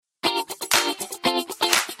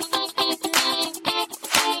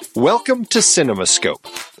Welcome to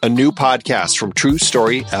CinemaScope, a new podcast from True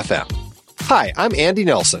Story FM. Hi, I'm Andy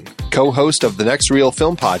Nelson, co-host of the Next Reel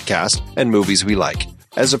Film Podcast and Movies We Like.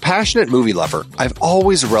 As a passionate movie lover, I've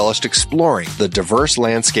always relished exploring the diverse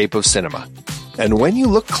landscape of cinema. And when you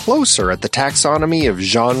look closer at the taxonomy of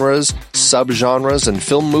genres, subgenres, and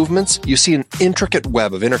film movements, you see an intricate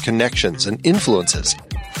web of interconnections and influences.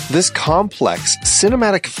 This complex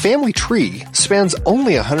cinematic family tree spans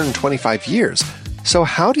only 125 years. So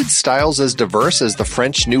how did styles as diverse as the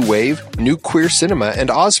French New Wave, New Queer Cinema,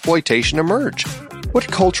 and Ozploitation emerge? What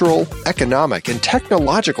cultural, economic, and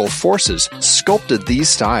technological forces sculpted these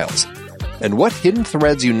styles? And what hidden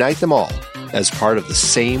threads unite them all as part of the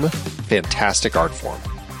same fantastic art form?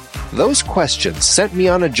 Those questions sent me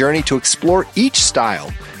on a journey to explore each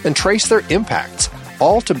style and trace their impacts,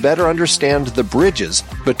 all to better understand the bridges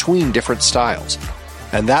between different styles.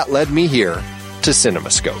 And that led me here to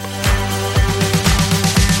CinemaScope.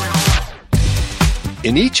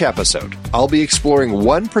 In each episode, I'll be exploring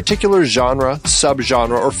one particular genre,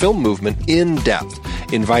 subgenre, or film movement in depth,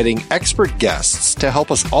 inviting expert guests to help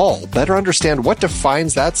us all better understand what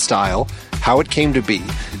defines that style, how it came to be,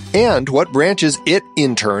 and what branches it,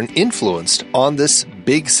 in turn, influenced on this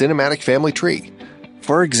big cinematic family tree.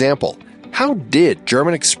 For example, how did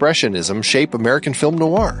German Expressionism shape American film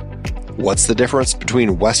noir? What's the difference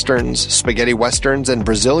between Westerns, spaghetti Westerns, and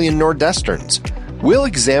Brazilian Nordwesterns? We'll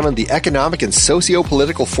examine the economic and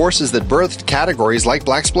socio-political forces that birthed categories like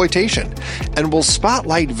blaxploitation, and we'll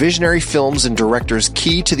spotlight visionary films and directors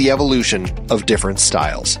key to the evolution of different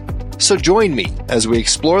styles. So join me as we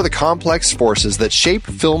explore the complex forces that shape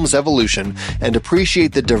film's evolution and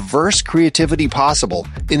appreciate the diverse creativity possible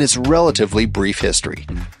in its relatively brief history.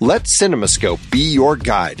 Let CinemaScope be your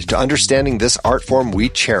guide to understanding this art form we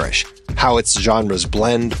cherish, how its genres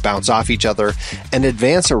blend, bounce off each other, and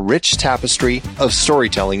advance a rich tapestry of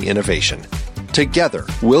storytelling innovation. Together,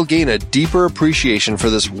 we'll gain a deeper appreciation for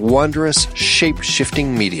this wondrous,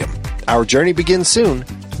 shape-shifting medium. Our journey begins soon.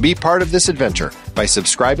 Be part of this adventure by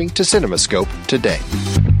subscribing to CinemaScope today.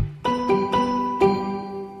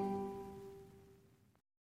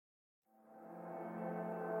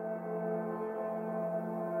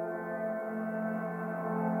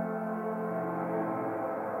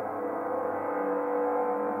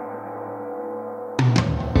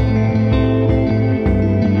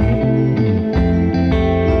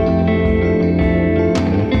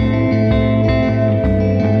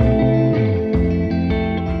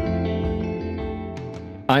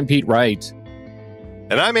 I'm Pete Wright.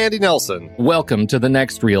 And I'm Andy Nelson. Welcome to The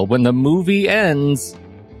Next Reel. When the movie ends,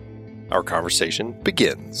 our conversation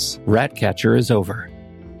begins. Ratcatcher is over.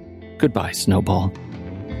 Goodbye, Snowball.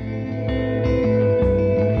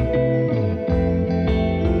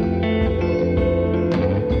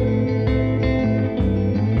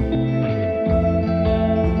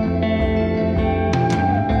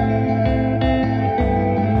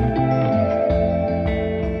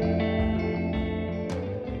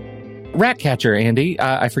 Ratcatcher, Andy.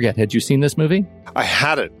 I forget. Had you seen this movie? I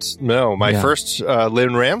hadn't. No. My first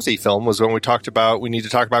Lynn Ramsey film was when we need to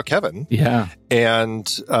talk about Kevin. Yeah. And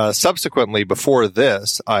subsequently, before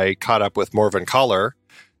this, I caught up with Morven Collar.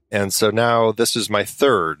 And so now this is my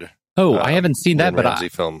third. Oh, I haven't seen that, Lynn but Ramsey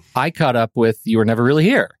film. I caught up with You Were Never Really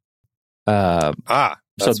Here. That's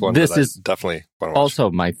so one this that I is definitely want to watch.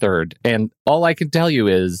 Also my third. And all I can tell you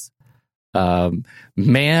is,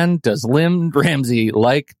 man, does Lynn Ramsey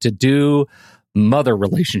like to do mother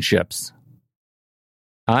relationships.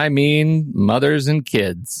 I mean, mothers and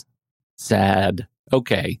kids. Sad.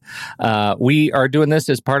 Okay. We are doing this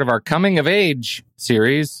as part of our Coming of Age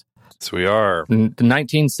series. Yes, we are. The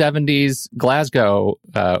 1970s Glasgow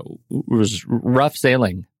was rough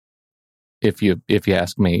sailing, if you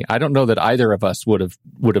ask me. I don't know that either of us would have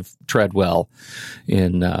tread well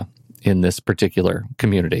in this particular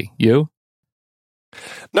community. You?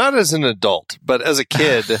 Not as an adult, but as a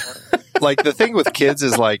kid, like the thing with kids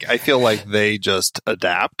is like, I feel like they just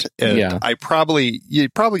adapt. And you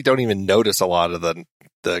probably don't even notice a lot of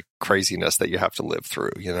the craziness that you have to live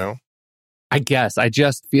through, you know? I guess I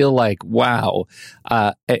just feel like, wow,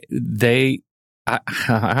 I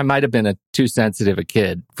might have been too sensitive a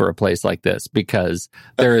kid for a place like this, because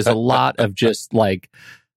there is a lot of just like,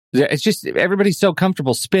 it's just, everybody's so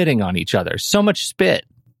comfortable spitting on each other. So much spit.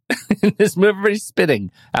 In this movie, everybody's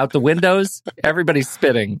spitting out the windows. Everybody's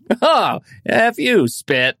spitting. Oh, F you,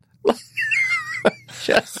 spit.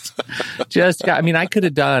 just. I mean, I could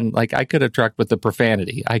have trucked with the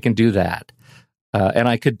profanity. I can do that, and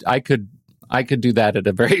I could I could do that at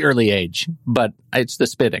a very early age, but it's the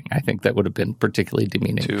spitting, I think, that would have been particularly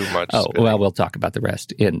demeaning. Too much Oh, spitting. well, we'll talk about the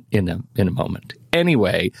rest in a moment.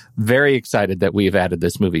 Anyway, very excited that we've added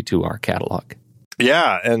this movie to our catalog.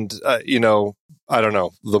 Yeah, and, I don't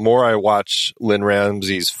know. The more I watch Lynn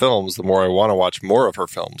Ramsey's films, the more I want to watch more of her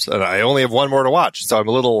films. And I only have one more to watch, so I'm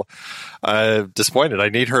a little disappointed. I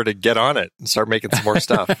need her to get on it and start making some more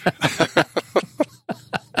stuff.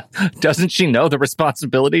 Doesn't she know the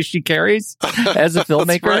responsibility she carries as a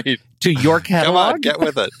filmmaker right. to your catalog? Come on, get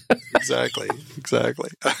with it. Exactly.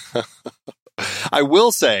 I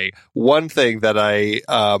will say one thing that I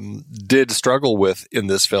did struggle with in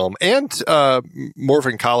this film, and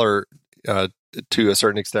Morven Collar to a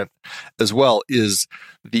certain extent as well, is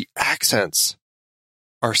the accents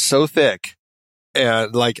are so thick.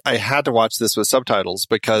 And I had to watch this with subtitles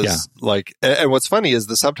because and what's funny is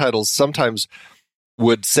the subtitles sometimes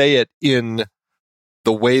would say it in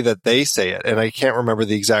the way that they say it. And I can't remember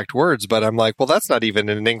the exact words, but I'm like, well, that's not even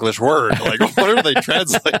an English word. What are they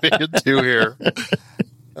translating it to here?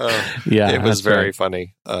 It was very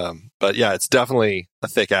funny. But yeah, it's definitely a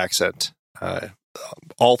thick accent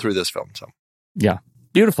all through this film. So yeah,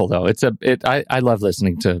 beautiful though. I love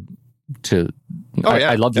listening to.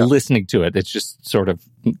 I love listening to it. It's just sort of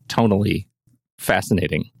tonally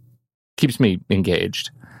fascinating. Keeps me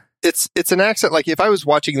engaged. It's an accent. If I was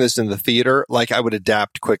watching this in the theater, I would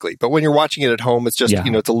adapt quickly. But when you're watching it at home, it's just,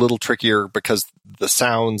 it's a little trickier because the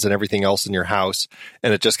sounds and everything else in your house,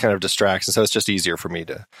 and it just kind of distracts. And so it's just easier for me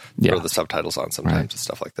to throw the subtitles on sometimes and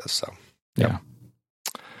stuff like this. So, yeah.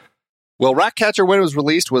 Well, Ratcatcher, when it was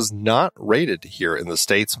released, was not rated here in the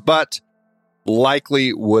States, but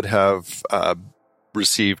likely would have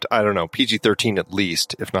received, I don't know, PG-13 at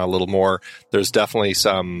least, if not a little more. There's definitely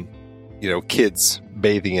some, kids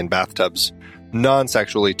bathing in bathtubs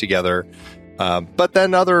non-sexually together, but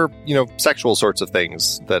then other, sexual sorts of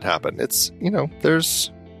things that happen. It's,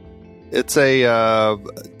 it's a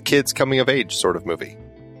kids coming of age sort of movie.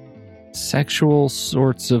 Sexual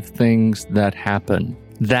sorts of things that happen.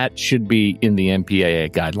 That should be in the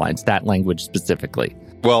MPAA guidelines, that language specifically.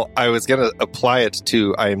 Well, I was going to apply it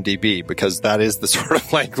to IMDb because that is the sort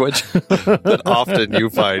of language that often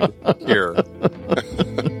you find here.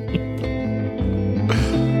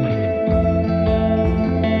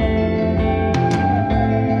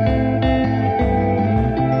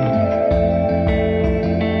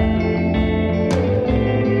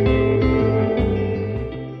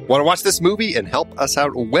 Want to watch this movie and help us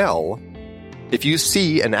out? Well, if you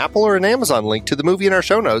see an Apple or an Amazon link to the movie in our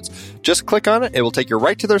show notes, just click on it. It will take you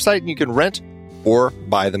right to their site and you can rent or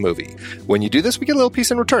buy the movie. When you do this, we get a little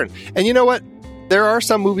piece in return. And you know what? There are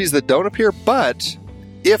some movies that don't appear, but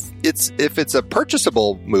if it's a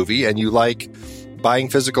purchasable movie and you like buying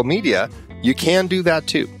physical media, you can do that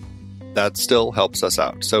too. That still helps us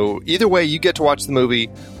out. So either way, you get to watch the movie.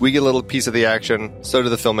 We get a little piece of the action. So do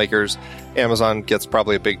the filmmakers. Amazon gets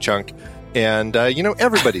probably a big chunk. And,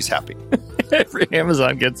 everybody's happy.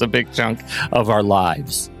 Amazon gets a big chunk of our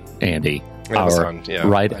lives, Andy. Amazon,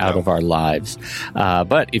 out of our lives.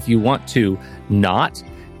 But if you want to not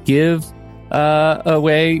give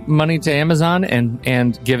away money to Amazon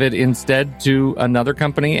and give it instead to another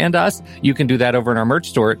company and us, you can do that over in our merch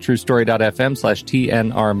store at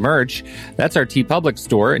truestory.fm/TNR merch. That's our TeePublic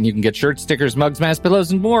store, and you can get shirts, stickers, mugs, masks,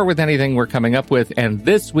 pillows, and more with anything we're coming up with. And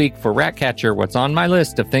this week for Ratcatcher, what's on my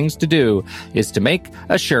list of things to do is to make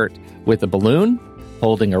a shirt with a balloon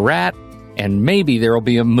holding a rat, and maybe there will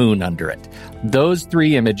be a moon under it. Those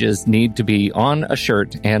three images need to be on a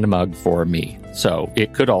shirt and a mug for me. So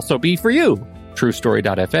it could also be for you.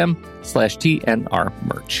 truestory.fm/TNR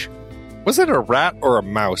merch. Was it a rat or a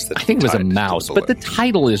mouse? I think it was a mouse, but the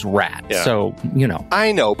title is rat. Yeah. So,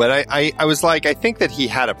 I know, but I was like, I think that he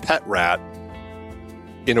had a pet rat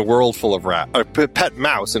in a world full of rats, a pet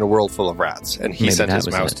mouse in a world full of rats, and he sent his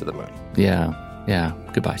mouse to the moon. Yeah.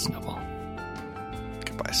 Goodbye, Snowball.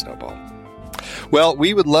 Goodbye, Snowball. Well,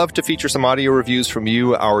 we would love to feature some audio reviews from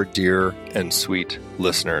you, our dear and sweet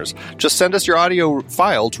listeners. Just send us your audio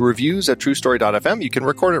file to reviews@truestory.fm. You can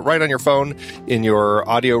record it right on your phone in your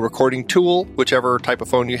audio recording tool, whichever type of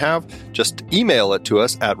phone you have. Just email it to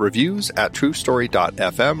us at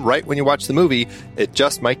reviews@truestory.fm. Right when you watch the movie, it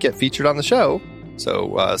just might get featured on the show.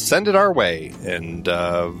 So send it our way and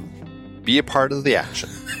be a part of the action.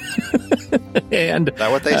 And is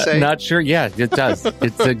that what they say? Not sure. Yeah, it does.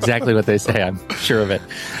 It's exactly what they say. I'm sure of it.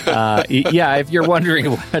 If you're wondering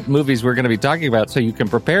what movies we're going to be talking about so you can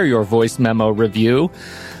prepare your voice memo review,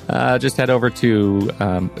 just head over to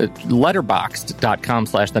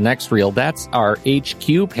letterboxd.com/thenextreel. That's our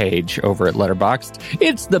HQ page over at Letterboxd.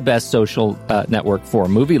 It's the best social network for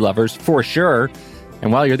movie lovers, for sure.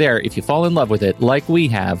 And while you're there, if you fall in love with it, like we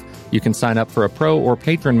have, you can sign up for a pro or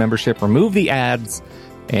patron membership, remove the ads,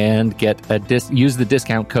 and get use the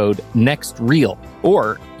discount code NEXTREEL.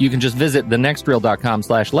 Or you can just visit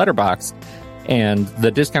thenextreel.com/letterboxd, and the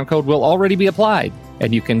discount code will already be applied.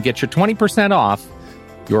 And you can get your 20% off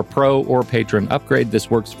your pro or patron upgrade. This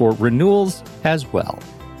works for renewals as well.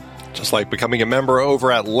 Just like becoming a member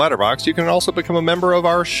over at Letterboxd, you can also become a member of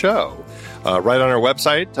our show. Right on our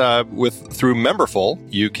website, through Memberful,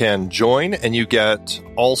 you can join and you get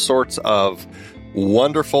all sorts of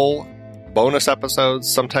wonderful bonus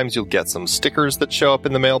episodes. Sometimes you'll get some stickers that show up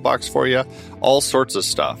in the mailbox for you. All sorts of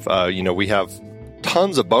stuff. We have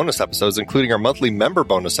tons of bonus episodes, including our monthly member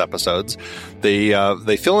bonus episodes.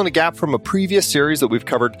 They fill in a gap from a previous series that we've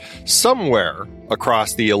covered somewhere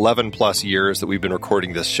across the 11 plus years that we've been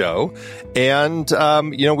recording this show. And,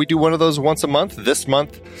 we do one of those once a month. This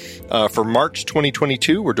month, for March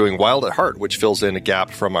 2022, we're doing Wild at Heart, which fills in a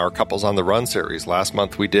gap from our Couples on the Run series. Last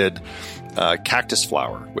month, we did Cactus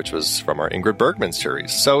Flower, which was from our Ingrid Bergman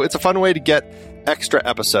series. So it's a fun way to get extra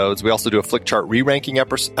episodes. We also do a Flick Chart re-ranking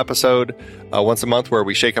episode once a month where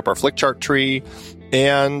we shake up our Flick Chart tree.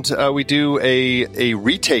 And we do a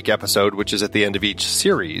retake episode, which is at the end of each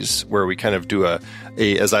series, where we kind of do a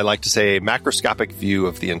as I like to say, a macroscopic view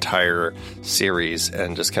of the entire series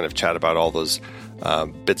and just kind of chat about all those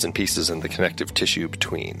bits and pieces and the connective tissue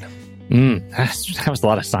between. That was a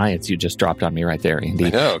lot of science you just dropped on me right there, Andy. I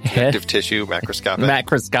know. Connective tissue, macroscopic.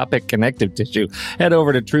 Macroscopic connective tissue. Head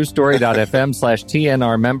over to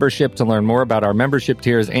truestory.fm/TNR membership to learn more about our membership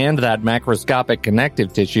tiers and that macroscopic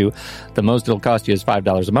connective tissue. The most it'll cost you is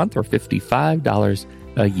 $5 a month or $55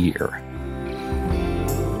 a year.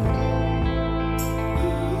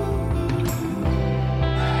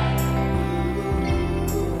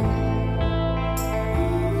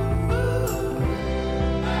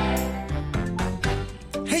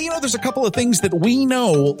 There's a couple of things that we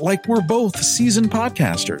know, like we're both seasoned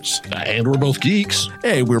podcasters. And we're both geeks.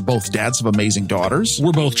 Hey, we're both dads of amazing daughters.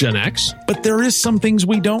 We're both Gen X. But there is some things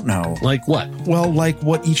we don't know. Like what? Well, like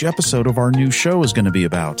what each episode of our new show is going to be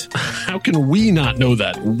about. How can we not know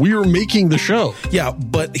that? We're making the show. Yeah,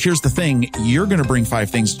 but here's the thing. You're going to bring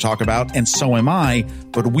 5 things to talk about, and so am I,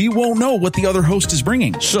 but we won't know what the other host is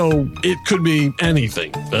bringing. So it could be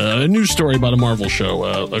anything. A news story about a Marvel show,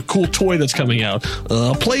 a cool toy that's coming out,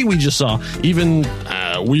 a play we just saw, even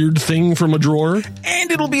a weird thing from a drawer.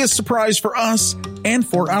 And it'll be a surprise for us and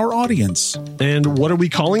for our audience. And what are we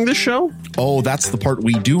calling this show? Oh, that's the part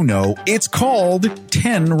we do know. It's called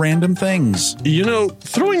 10 Random Things.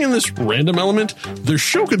 Throwing in this random element, the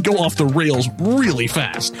show could go off the rails really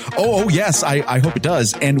fast. Oh yes, I hope it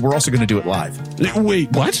does. And we're also going to do it live.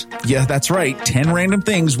 Wait, what? Yeah, that's right. 10 Random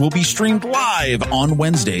Things will be streamed live on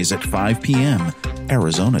Wednesdays at 5 p.m.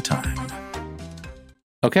 Arizona time.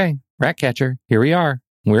 Okay, Ratcatcher, here we are.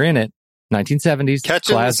 We're in it. 1970s,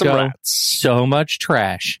 Catching Glasgow. some rats. So much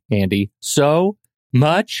trash, Andy. So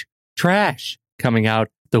much trash coming out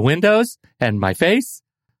the windows and my face.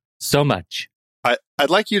 So much.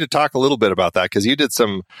 I'd like you to talk a little bit about that, because you did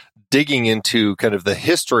some digging into kind of the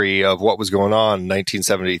history of what was going on in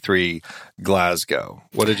 1973 Glasgow.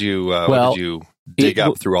 What did you dig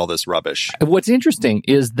up through all this rubbish? What's interesting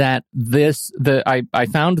is that I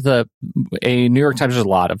found a New York Times. There's a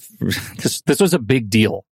lot of this was a big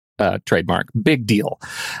deal, trademark, big deal,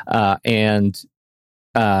 and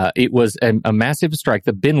it was a massive strike,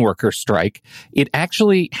 the bin worker strike. It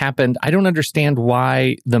actually happened. I don't understand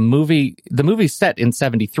why the movie's set in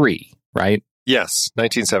 73, right? Yes,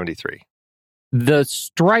 1973. The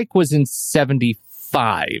strike was in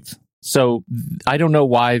 75. So I don't know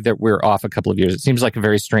why that we're off a couple of years. It seems like a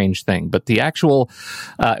very strange thing. But the actual,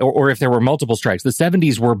 or if there were multiple strikes, the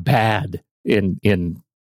 70s were bad in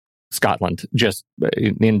Scotland. Just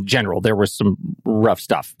in general, there was some rough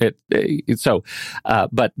stuff. But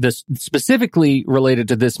this specifically related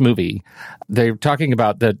to this movie, they're talking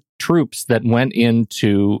about the troops that went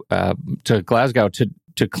into to Glasgow to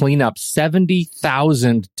clean up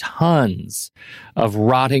 70,000 tons of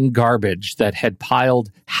rotting garbage that had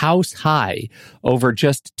piled house high over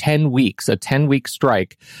just 10 weeks, a 10-week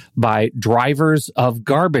strike by drivers of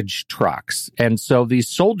garbage trucks. And so these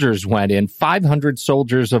soldiers went in, 500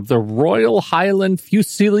 soldiers of the Royal Highland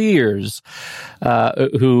Fusiliers,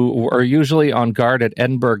 who are usually on guard at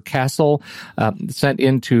Edinburgh Castle, sent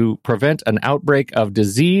in to prevent an outbreak of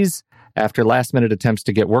disease After last-minute attempts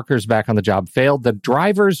to get workers back on the job failed, the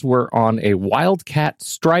drivers were on a wildcat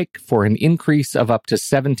strike for an increase of up to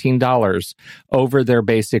 $17 over their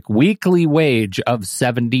basic weekly wage of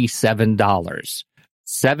 $77.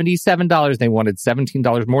 $77. They wanted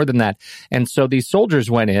 $17 more than that. And so these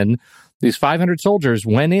soldiers went in, these 500 soldiers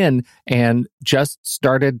went in and just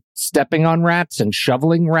started stepping on rats and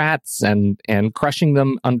shoveling rats and crushing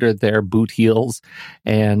them under their boot heels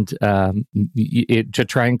and to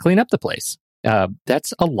try and clean up the place.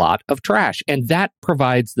 That's a lot of trash. And that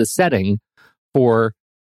provides the setting for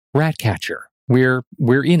Ratcatcher. We're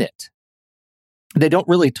in it. They don't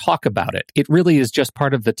really talk about it. It really is just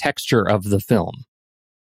part of the texture of the film.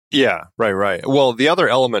 Yeah, right. Well, the other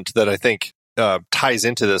element that I think ties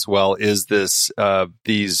into this well is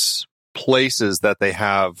these places that they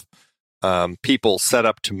have people set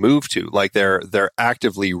up to move to, like they're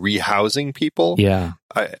actively rehousing people. Yeah,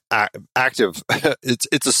 active.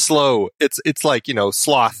 It's a slow. It's like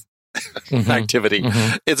sloth activity.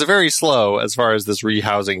 Mm-hmm. It's very slow as far as this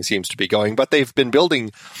rehousing seems to be going. But they've been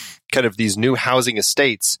building kind of these new housing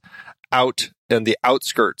estates out in the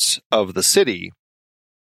outskirts of the city.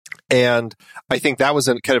 And I think that was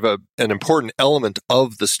kind of an important element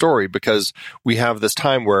of the story, because we have this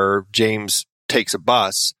time where James takes a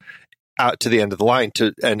bus out to the end of the line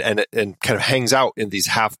and kind of hangs out in these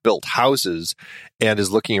half-built houses and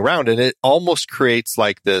is looking around, and it almost creates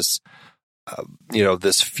like this,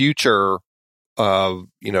 this future,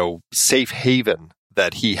 safe haven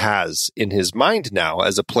that he has in his mind now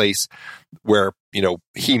as a place where,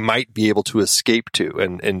 he might be able to escape to.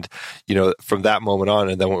 And from that moment on,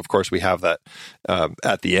 and then of course we have that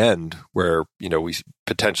at the end where, we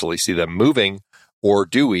potentially see them moving, or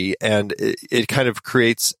do we? And it kind of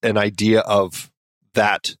creates an idea of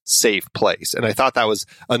that safe place. And I thought that was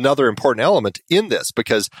another important element in this,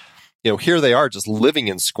 because, here they are just living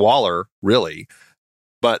in squalor, really,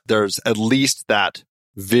 but there's at least that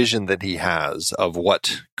vision that he has of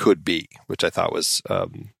what could be, which I thought was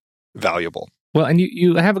valuable. Well, and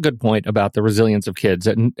you have a good point about the resilience of kids,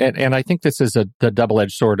 and I think this is the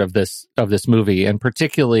double-edged sword of this movie, and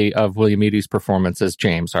particularly of William Eady's performance as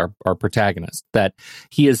James, our protagonist, that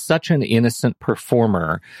he is such an innocent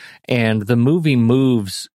performer, and the movie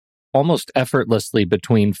moves almost effortlessly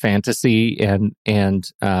between fantasy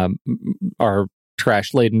and our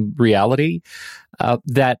trash-laden reality,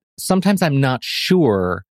 that sometimes I'm not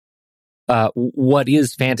sure what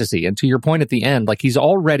is fantasy. And to your point at the end, like he's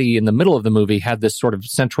already in the middle of the movie had this sort of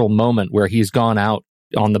central moment where he's gone out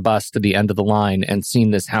on the bus to the end of the line and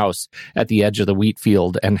seen this house at the edge of the wheat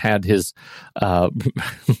field and had his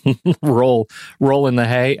roll in the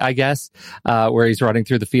hay, I guess, where he's running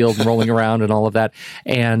through the field and rolling around and all of that.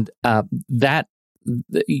 And that,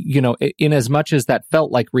 in as much as that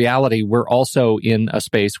felt like reality, we're also in a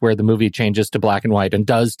space where the movie changes to black and white and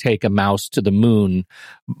does take a mouse to the moon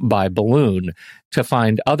by balloon to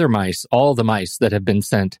find other mice, all the mice that have been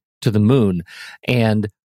sent to the moon. And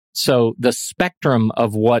so the spectrum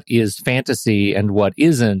of what is fantasy and what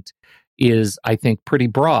isn't is, I think, pretty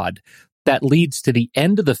broad. That leads to the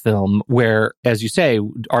end of the film where, as you say,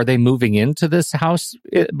 are they moving into this house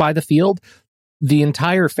by the field? The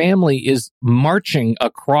entire family is marching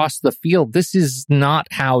across the field. This is not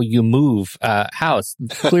how you move a house.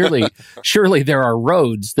 Clearly, surely there are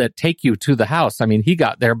roads that take you to the house. I mean, he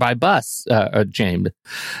got there by bus, James.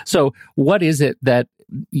 So what is it that,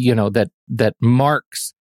 that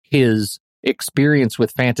marks his experience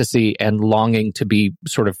with fantasy and longing to be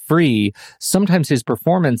sort of free? Sometimes his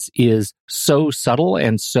performance is so subtle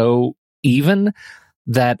and so even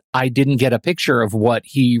that I didn't get a picture of what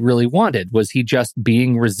he really wanted. Was he just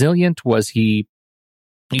being resilient? Was he,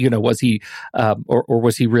 or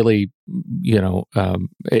was he really,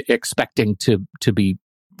 expecting to be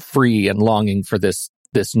free and longing for this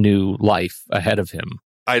new life ahead of him?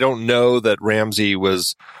 I don't know that Ramsey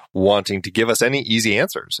was wanting to give us any easy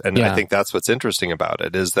answers. And I think that's what's interesting about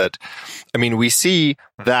it, is that, we see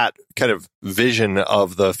that kind of vision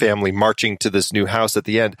of the family marching to this new house at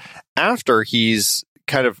the end after he's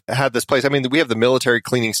kind of had this place. We have the military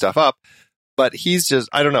cleaning stuff up, but he's just,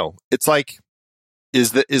 I don't know. It's like,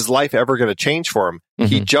 is life ever going to change for him? Mm-hmm.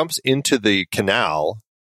 He jumps into the canal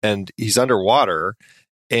and he's underwater,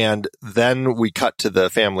 and then we cut to the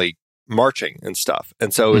family marching and stuff.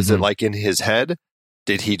 And so is it like in his head?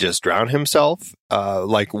 Did he just drown himself?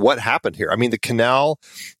 Like what happened here? The canal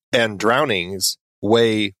and drownings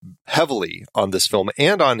weigh heavily on this film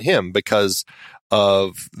and on him because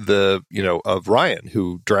of of Ryan,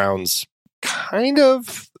 who drowns kind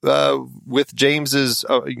of with James's,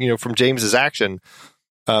 from James's action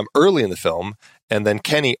early in the film. And then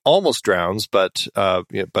Kenny almost drowns, but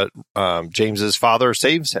James's father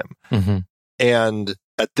saves him. Mm-hmm. And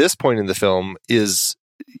at this point in the film, is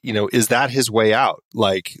that his way out?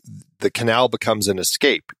 Like the canal becomes an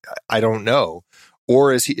escape? I don't know.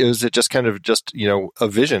 Or is it just kind of a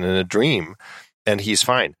vision and a dream, and he's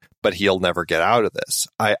fine, but he'll never get out of this?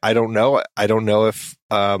 I don't know. I don't know if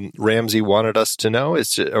Ramsey wanted us to know,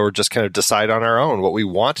 or just kind of decide on our own what we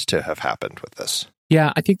want to have happened with this.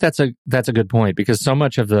 Yeah, I think that's a good point, because so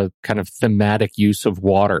much of the kind of thematic use of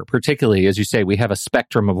water, particularly, as you say, we have a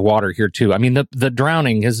spectrum of water here too. I mean, the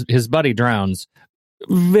drowning, his buddy drowns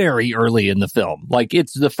very early in the film. Like,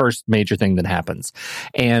 it's the first major thing that happens.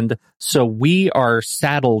 And so we are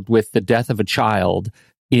saddled with the death of a child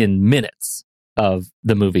in minutes of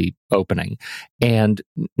the movie opening. And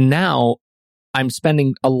now I'm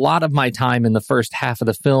spending a lot of my time in the first half of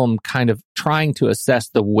the film kind of trying to assess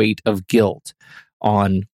the weight of guilt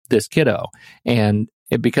on this kiddo. And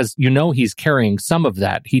because he's carrying some of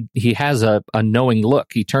that. He has a knowing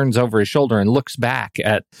look. He turns over his shoulder and looks back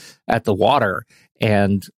at the water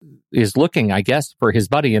and is looking, I guess, for his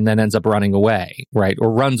buddy, and then ends up running away, right?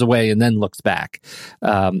 Or runs away and then looks back.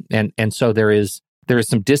 And so there is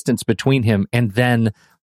some distance between him and then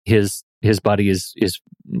his buddy is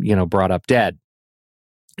brought up dead.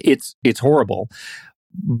 It's horrible.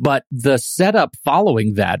 But the setup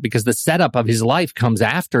following that, because the setup of his life comes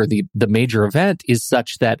after the major event, is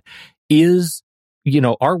such that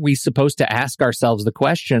are we supposed to ask ourselves the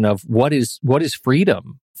question of what is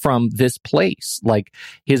freedom from this place? Like,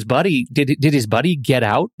 his buddy, did his buddy get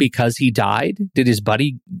out because he died? Did his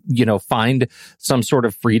buddy, find some sort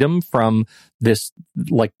of freedom from this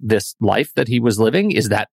life that he was living? Is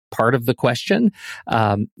that part of the question?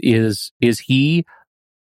 Is he?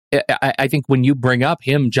 I think when you bring up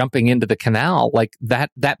him jumping into the canal, like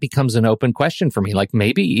that becomes an open question for me. Like,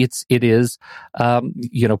 maybe it is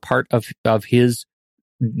part of his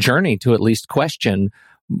journey to at least question,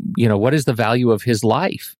 what is the value of his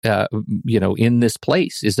life, in this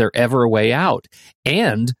place? Is there ever a way out?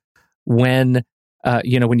 And when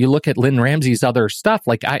you look at Lynn Ramsey's other stuff,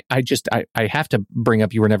 like I have to bring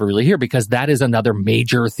up You Were Never Really Here, because that is another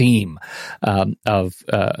major theme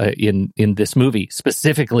in this movie,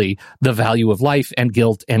 specifically the value of life and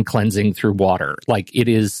guilt and cleansing through water. Like, it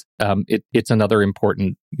is, it's another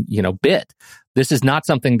important, bit. This is not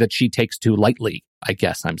something that she takes too lightly, I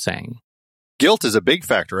guess I'm saying. Guilt is a big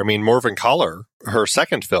factor. I mean, Morven Collar, her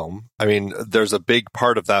second film, I mean, there's a big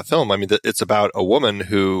part of that film. I mean, it's about a woman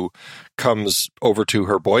who comes over to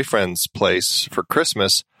her boyfriend's place for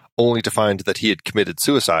Christmas only to find that he had committed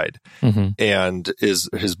suicide, mm-hmm. and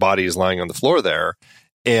his body is lying on the floor there.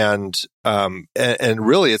 And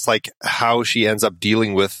really, it's like how she ends up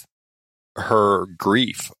dealing with her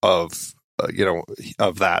grief of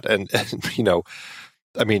that. And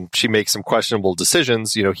I mean, she makes some questionable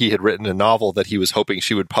decisions. He had written a novel that he was hoping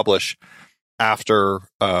she would publish afterward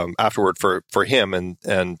for him,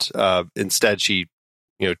 and instead she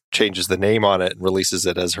changes the name on it and releases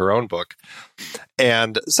it as her own book.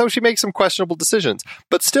 And so she makes some questionable decisions.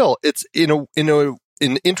 But still, it's in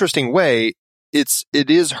an interesting way. It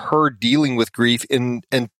is her dealing with grief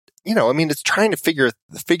it's trying to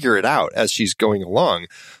figure it out as she's going along.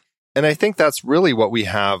 And I think that's really what we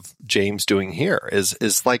have James doing here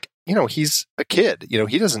is like, he's a kid,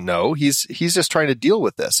 he doesn't know, he's just trying to deal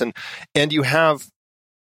with this. And you have,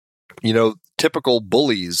 typical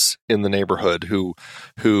bullies in the neighborhood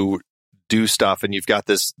who do stuff. And you've got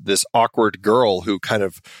this awkward girl who kind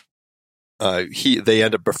of, they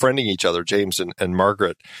end up befriending each other, James and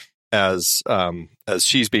Margaret, as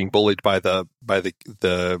she's being bullied by the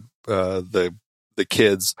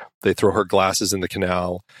kids. They throw her glasses in the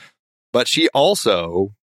canal. But she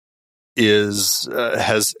also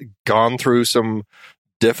has gone through some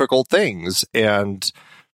difficult things, and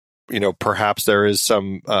perhaps there is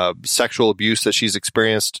some sexual abuse that she's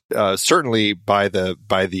experienced, certainly by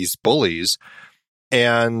these bullies,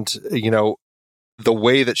 and the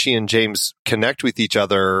way that she and James connect with each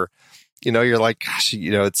other. You're like, gosh,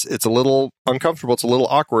 it's a little uncomfortable. It's a little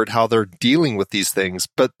awkward how they're dealing with these things,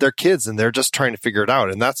 but they're kids and they're just trying to figure it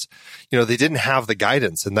out. And that's, they didn't have the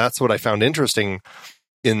guidance. And that's what I found interesting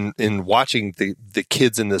in watching the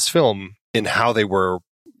kids in this film, in how they were,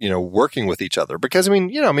 working with each other. Because,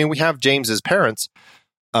 we have James's parents,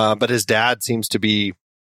 but his dad seems to be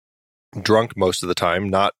drunk most of the time,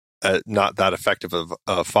 not that effective of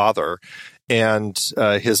a father. And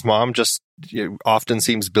his mom just often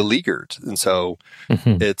seems beleaguered. And so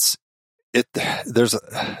mm-hmm.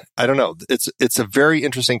 I don't know. It's a very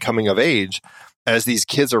interesting coming of age as these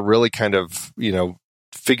kids are really kind of,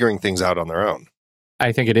 figuring things out on their own.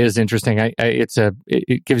 I think it is interesting.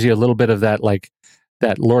 It gives you a little bit of that, like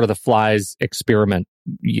that Lord of the Flies experiment,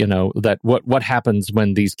 that what happens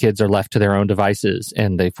when these kids are left to their own devices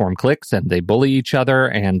and they form cliques and they bully each other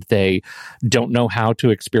and they don't know how to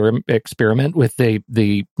experiment with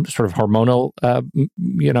the sort of hormonal,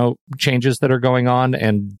 changes that are going on.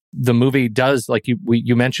 And the movie does, like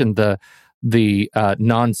you mentioned, the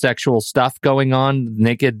non-sexual stuff going on,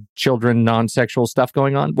 naked children, non-sexual stuff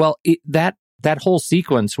going on. Well, that whole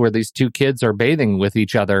sequence where these two kids are bathing with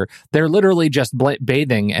each other, they're literally just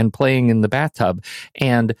bathing and playing in the bathtub.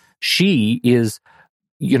 And she is,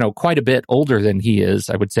 quite a bit older than he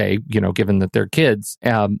is, I would say, given that they're kids.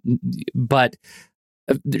 But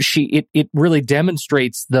it really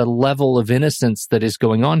demonstrates the level of innocence that is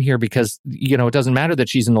going on here, because it doesn't matter that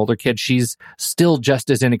she's an older kid, she's still just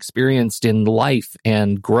as inexperienced in life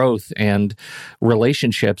and growth and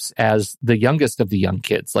relationships as the youngest of the young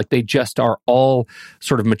kids. Like, they just are all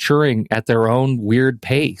sort of maturing at their own weird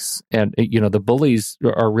pace. And the bullies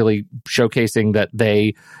are really showcasing that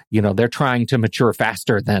they're trying to mature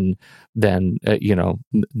faster than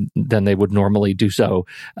they would normally do. So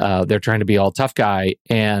they're trying to be all tough guy,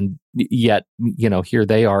 and yet here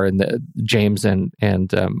they are in James and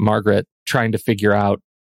Margaret trying to figure out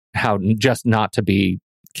how just not to be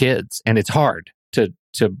kids, and it's hard to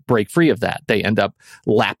break free of that. They end up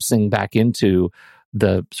lapsing back into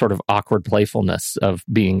the sort of awkward playfulness of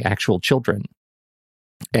being actual children.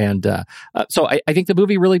 And so I think the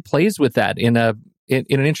movie really plays with that in an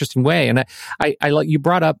interesting way. And I you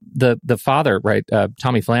brought up the father, right?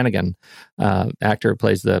 Tommy Flanagan, actor who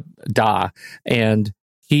plays the Da, and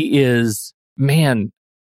he is, man,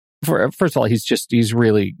 first of all, he's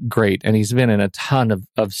really great, and he's been in a ton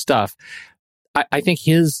of stuff. I think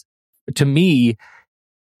to me,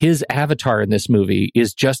 his avatar in this movie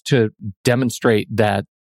is just to demonstrate that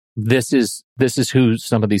this is who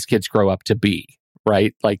some of these kids grow up to be,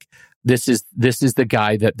 right? Like, this is the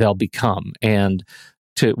guy that they'll become. And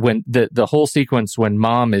when the whole sequence when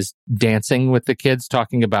mom is dancing with the kids,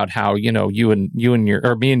 talking about how me and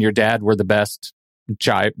your dad were the best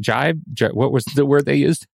jive, what was the word they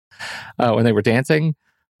used when they were dancing?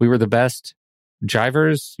 We were the best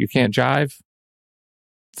jivers. You can't jive.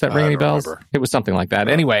 Does that ring any bells? Remember. It was something like that.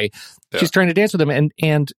 No. Anyway, yeah. She's trying to dance with him,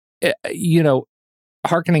 and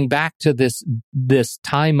hearkening back to this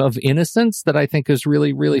time of innocence that I think is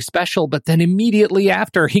really, really special. But then immediately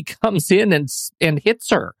after, he comes in and hits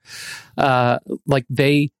her. Like,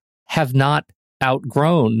 they have not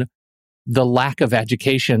outgrown the lack of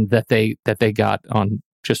education that they got on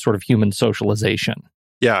just sort of human socialization.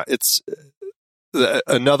 Yeah, it's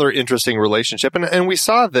another interesting relationship, and we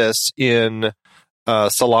saw this in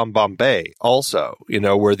Salam Bombay also.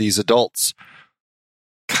 Where these adults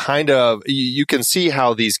kind of, you can see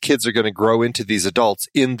how these kids are going to grow into these adults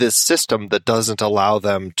in this system that doesn't allow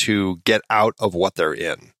them to get out of what they're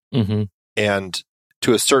in. Mm-hmm. And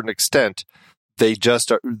to a certain extent, they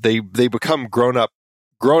just they become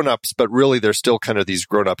grown-ups, but really they're still kind of these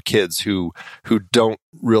grown-up kids who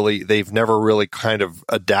they've never really kind of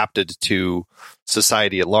adapted to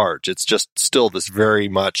society at large. It's just still this very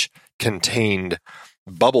much contained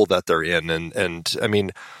bubble that they're in. And I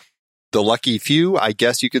mean, the lucky few, I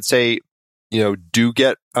guess you could say, do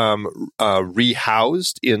get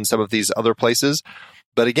rehoused in some of these other places.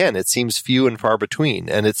 But again, it seems few and far between.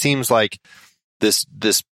 And it seems like this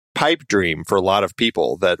pipe dream for a lot of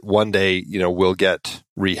people that one day, we'll get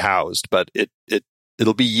rehoused, but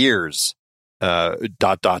it'll be years, ...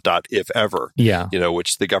 if ever. Yeah.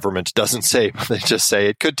 Which the government doesn't say, they just say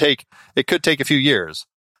it could take a few years.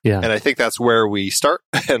 Yeah. And I think that's where we start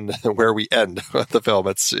and where we end the film.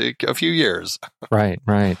 It's a few years. Right.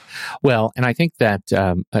 Well, and I think that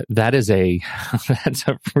that's a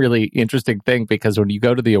really interesting thing, because when you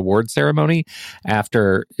go to the award ceremony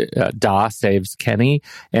after Da saves Kenny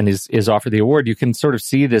and is offered the award, you can sort of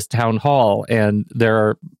see this town hall, and there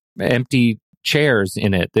are empty chairs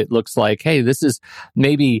in it. It looks like, hey, this is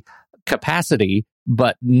maybe capacity,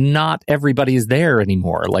 but not everybody is there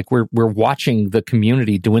anymore. Like, we're watching the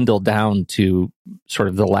community dwindle down to sort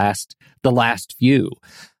of the last few.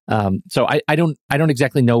 So I don't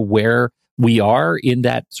exactly know where we are in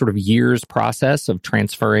that sort of years process of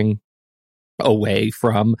transferring away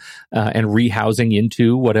from and rehousing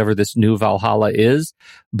into whatever this new Valhalla is,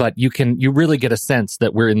 but you really get a sense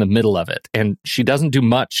that we're in the middle of it. And she doesn't do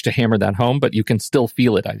much to hammer that home, but you can still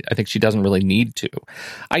feel it. I think she doesn't really need to.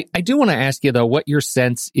 I do want to ask you, though, what your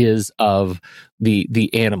sense is of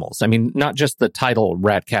the animals. I mean, not just the title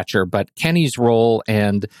Ratcatcher, but Kenny's role,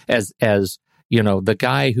 and as the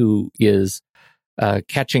guy who is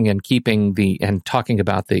catching and keeping and talking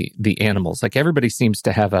about the animals. Like everybody seems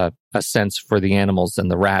to have a sense for the animals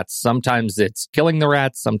and the rats. Sometimes it's killing the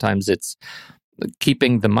rats. Sometimes it's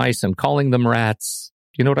keeping the mice and calling them rats.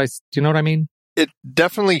 Do you know what I mean? It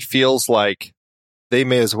definitely feels like they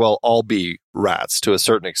may as well all be rats to a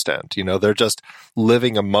certain extent. They're just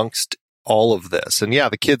living amongst all of this. And yeah,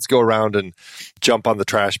 the kids go around and jump on the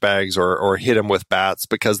trash bags or hit them with bats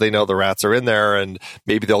because they know the rats are in there, and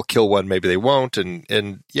maybe they'll kill one, maybe they won't.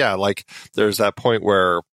 And yeah, like there's that point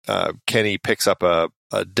where Kenny picks up a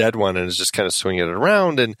dead one and is just kind of swinging it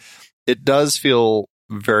around. And it does feel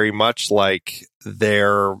very much like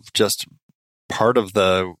they're just part of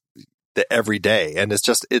the everyday. And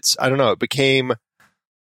I don't know, it became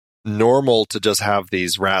normal to just have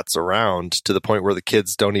these rats around to the point where the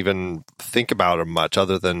kids don't even think about them much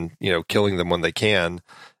other than, killing them when they can.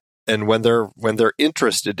 And when they're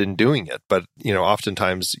interested in doing it, but,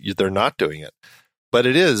 oftentimes they're not doing it. But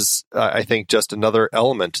it is, I think, just another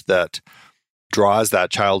element that draws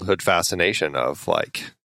that childhood fascination of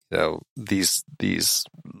these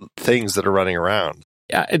things that are running around.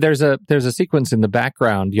 Yeah, there's a sequence in the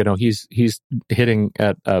background. He's hitting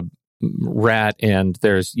at a rat, and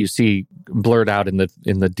you see blurred out in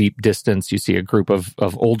the deep distance, you see a group of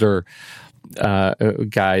older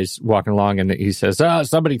guys walking along, and he says,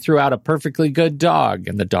 somebody threw out a perfectly good dog,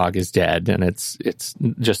 and the dog is dead, and it's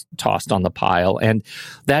just tossed on the pile. And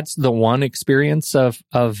that's the one experience of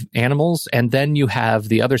animals. And then you have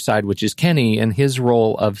the other side, which is Kenny and his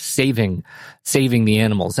role of saving the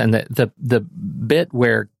animals. And the bit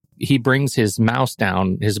where he brings his mouse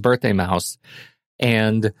down, his birthday mouse,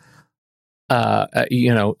 and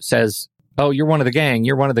says, "Oh, you're one of the gang.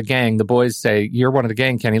 You're one of the gang." The boys say, "You're one of the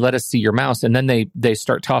gang, Kenny. Let us see your mouse." And then they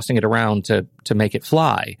start tossing it around to make it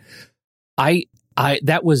fly.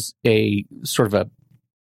 That was a sort of a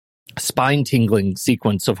spine-tingling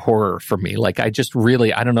sequence of horror for me. Like, I just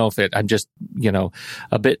really, I don't know if I'm just,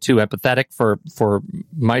 a bit too empathetic for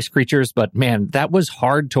mice creatures, but man, that was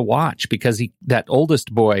hard to watch because that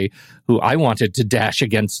oldest boy who I wanted to dash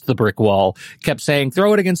against the brick wall kept saying,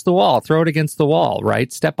 throw it against the wall,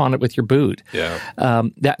 right? Step on it with your boot. Yeah.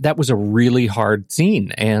 That was a really hard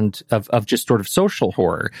scene and of just sort of social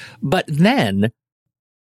horror. But then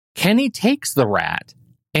Kenny takes the rat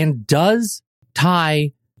and does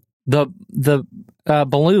tie the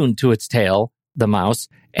balloon to its tail, the mouse,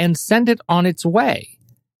 and send it on its way.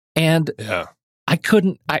 And yeah. I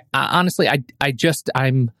honestly, I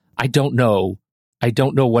don't know. I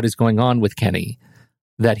don't know what is going on with Kenny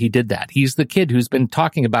that he did that. He's the kid who's been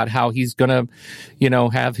talking about how he's going to,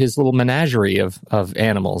 have his little menagerie of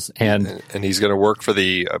animals. And he's going to work for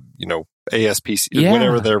the, ASPCA,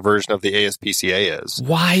 whatever their version of the ASPCA is.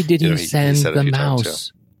 Why did he send the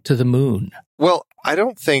mouse to the moon? Well, I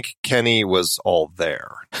don't think Kenny was all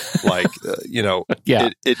there. Yeah.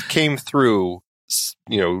 It came through,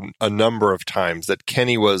 a number of times that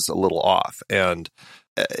Kenny was a little off. And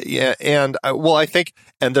I think,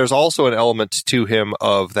 and there's also an element to him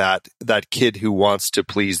of that kid who wants to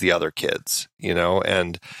please the other kids,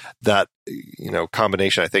 and that,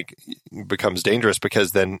 combination, I think, becomes dangerous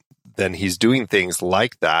because then he's doing things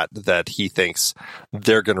like that he thinks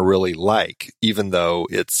they're going to really like, even though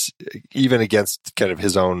it's even against kind of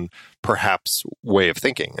his own perhaps way of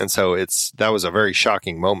thinking. And so that was a very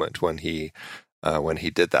shocking moment when he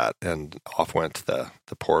did that, and off went the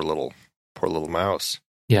poor little mouse.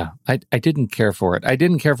 Yeah, I didn't care for it.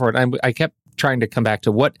 I kept trying to come back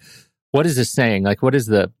to what is this saying? Like, what is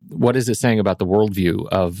it saying about the worldview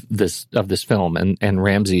of this film and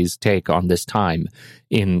Ramsey's take on this time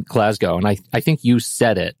in Glasgow? And I think you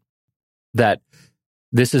said it, that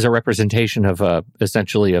this is a representation of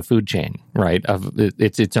essentially a food chain, right? Of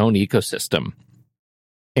its own ecosystem.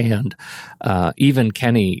 And even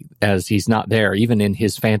Kenny, as he's not there, even in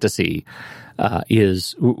his fantasy,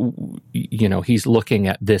 is, he's looking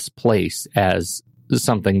at this place as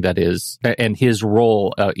something that is, and his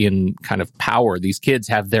role in kind of power. These kids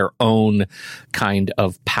have their own kind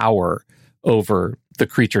of power over the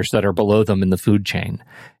creatures that are below them in the food chain.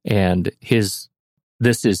 And this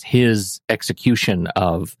is his execution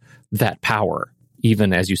of that power.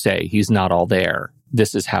 Even as you say, he's not all there.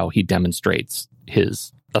 This is how he demonstrates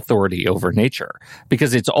his authority over nature,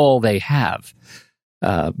 because it's all they have,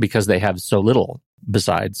 because they have so little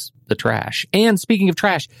besides the trash. And speaking of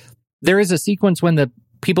trash, there is a sequence when the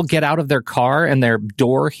people get out of their car and their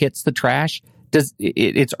door hits the trash.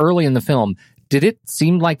 It's early in the film. Did it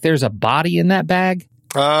seem like there's a body in that bag?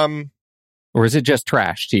 Or is it just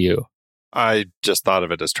trash to you? I just thought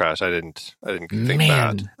of it as trash. I didn't think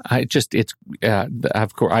that.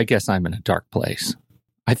 Of course, I guess I'm in a dark place.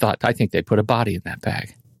 I think they put a body in that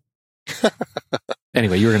bag.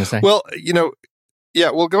 Anyway, you were going to say? Well,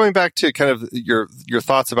 yeah. Well, going back to kind of your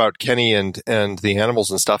thoughts about Kenny and the animals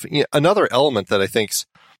and stuff. Another element that I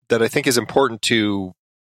think is important to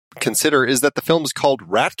consider is that the film is called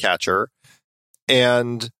Ratcatcher,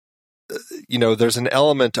 and there's an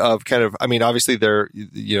element of kind of, I mean, obviously they're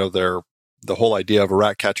the whole idea of a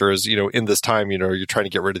rat catcher is, in this time, you're trying to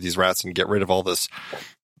get rid of these rats and get rid of all this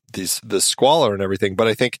squalor and everything. But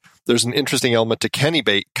I think there's an interesting element to Kenny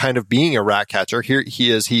kind of being a rat catcher. Here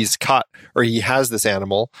he's caught, or he has this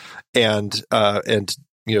animal and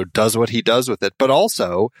does what he does with it. But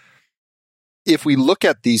also, if we look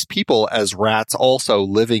at these people as rats also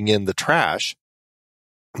living in the trash,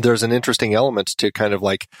 there's an interesting element to kind of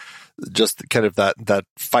like just kind of that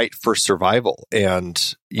fight for survival.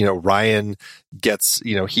 And, Ryan gets,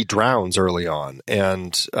 he drowns early on,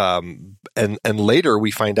 and later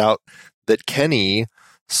we find out that Kenny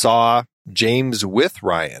saw James with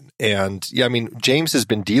Ryan. And yeah, I mean, James has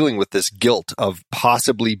been dealing with this guilt of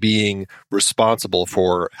possibly being responsible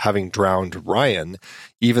for having drowned Ryan,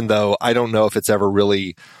 even though I don't know if it's ever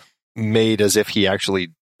really made as if he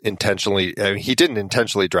actually intentionally, I mean, he didn't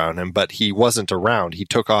intentionally drown him, but he wasn't around. He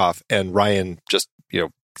took off and Ryan just,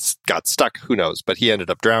 got stuck. Who knows? But he ended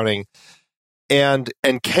up drowning. And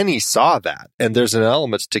Kenny saw that. And there's an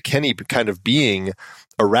element to Kenny kind of being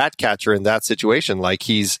a rat catcher in that situation. Like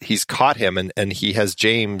he's caught him and he has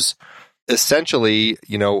James essentially,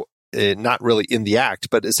 not really in the act,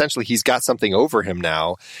 but essentially he's got something over him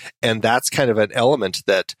now. And that's kind of an element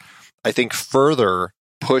that I think further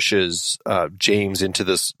pushes James into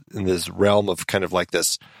this realm of kind of like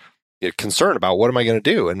this concern about what am I going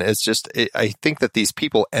to do? And it's just, I think that these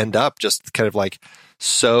people end up just kind of like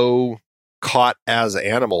so caught as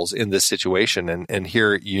animals in this situation. And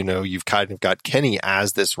here, you've kind of got Kenny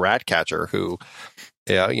as this rat catcher who,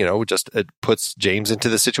 just it puts James into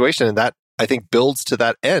the situation. And that I think builds to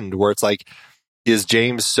that end where it's like, is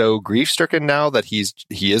James so grief stricken now that he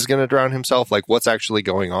is going to drown himself? Like what's actually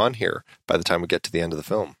going on here by the time we get to the end of the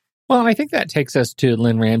film? Well, I think that takes us to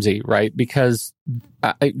Lynn Ramsey, right? Because,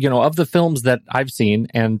 of the films that I've seen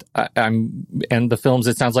and the films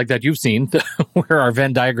it sounds like that you've seen where our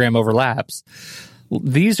Venn diagram overlaps,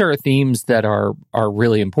 these are themes that are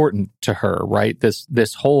really important to her, right?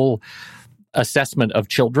 This whole assessment of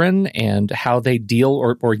children and how they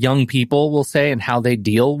deal, or young people will say, and how they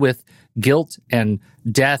deal with guilt and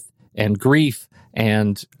death and grief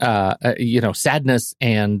and, sadness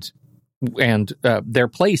and their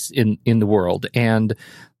place in the world. And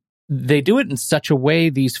they do it in such a way,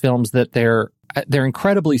 these films, that they're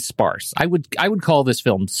incredibly sparse. I would call this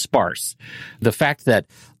film sparse. The fact that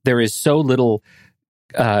there is so little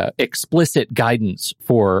explicit guidance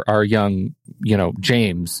for our young,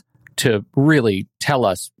 James to really tell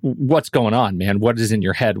us what's going on, man. What is in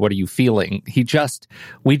your head? What are you feeling?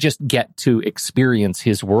 We just get to experience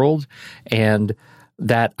his world. And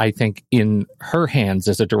that, I think, in her hands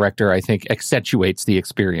as a director, I think accentuates the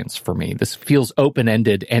experience for me. This feels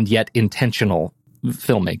open-ended and yet intentional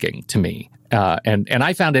filmmaking to me. And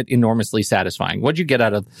I found it enormously satisfying. What'd you get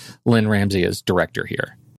out of Lynn Ramsey as director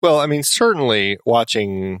here? Well, I mean, certainly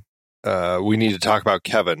watching We Need to Talk About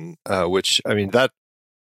Kevin, which, I mean, that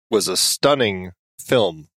was a stunning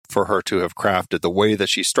film for her to have crafted, the way that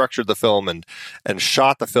she structured the film and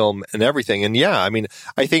shot the film and everything. And yeah, I mean,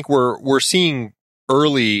 I think we're seeing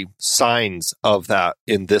early signs of that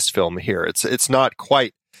in this film here. It's not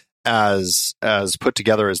quite as put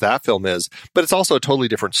together as that film is, but it's also a totally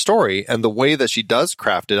different story. And the way that she does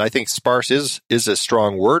craft it, I think sparse is a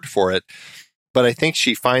strong word for it. But I think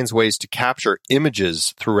she finds ways to capture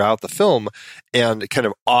images throughout the film and kind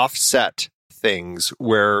of offset things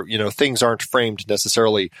where, things aren't framed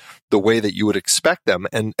necessarily the way that you would expect them.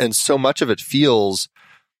 And so much of it feels,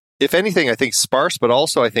 if anything, I think sparse, but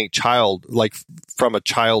also I think like from a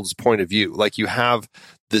child's point of view. Like you have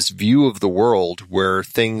this view of the world where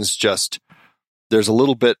things just, there's a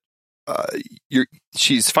little bit,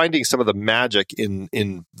 she's finding some of the magic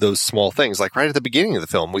in those small things. Like right at the beginning of the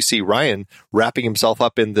film, we see Ryan wrapping himself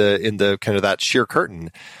up in the kind of that sheer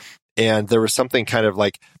curtain. And there was something kind of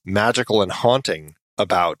like magical and haunting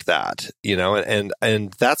about that,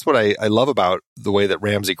 and that's what I love about the way that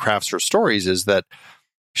Ramsey crafts her stories, is that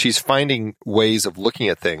she's finding ways of looking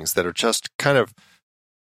at things that are just kind of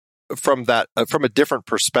from a different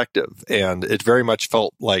perspective. And it very much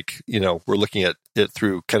felt like, we're looking at it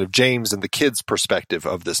through kind of James and the kids' perspective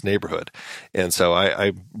of this neighborhood. And so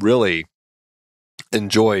I really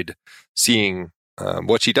enjoyed seeing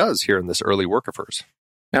what she does here in this early work of hers.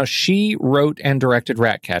 Now, she wrote and directed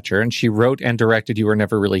Ratcatcher, and she wrote and directed You Were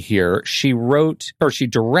Never Really Here. She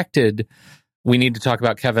directed We Need to Talk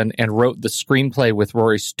About Kevin, and wrote the screenplay with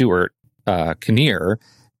Rory Stewart, Kinnear.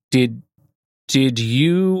 Did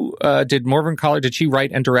Morven Collar, did she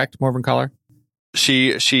write and direct Morven Collar?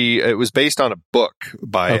 It was based on a book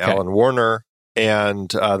by Alan Warner, and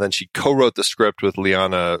then she co-wrote the script with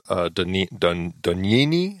Liana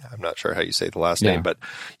Donini. I'm not sure how you say the last name, but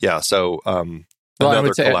yeah, so another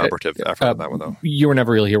collaborative effort on that one, though. You Were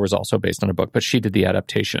Never Really Here was also based on a book, but she did the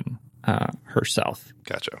adaptation herself.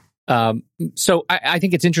 Gotcha. So I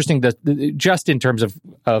think it's interesting that just in terms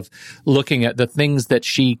of looking at the things that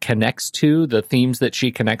she connects to, the themes that she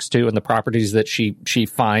connects to, and the properties that she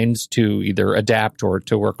finds to either adapt or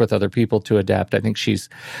to work with other people to adapt. I think she's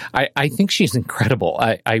incredible.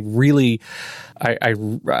 I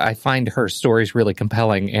find her stories really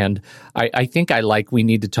compelling, and I think I like We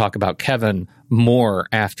Need to Talk About Kevin more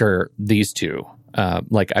after these two.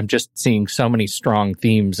 I'm just seeing so many strong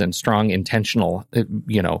themes and strong intentional,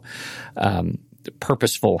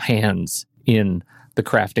 purposeful hands in the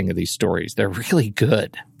crafting of these stories. They're really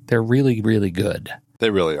good. They're really, really good. They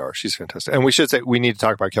really are. She's fantastic. And we should say We Need to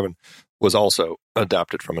Talk About Kevin was also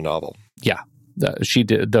adapted from a novel. Yeah, she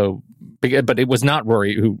did, though, but it was not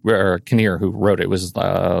Rory Kinnear who wrote it. It was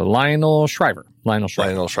Lionel Shriver. Lionel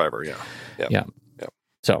Shriver, yeah.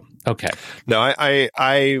 So, okay. No,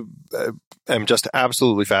 I am just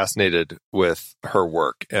absolutely fascinated with her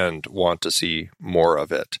work and want to see more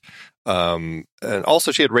of it. And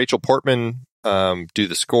also she had Rachel Portman do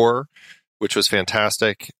the score, which was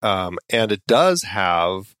fantastic. And it does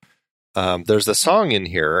have, there's a song in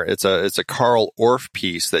here. It's a Carl Orff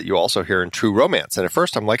piece that you also hear in True Romance. And at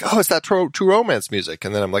first I'm like, oh, it's that True Romance music.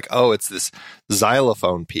 And then I'm like, oh, it's this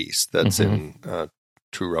xylophone piece that's in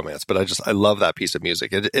True Romance. But I love that piece of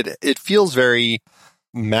music. It feels very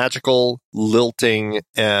magical, lilting,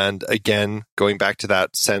 and again, going back to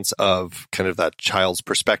that sense of kind of that child's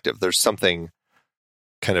perspective. There's something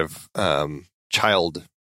kind of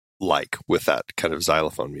childlike with that kind of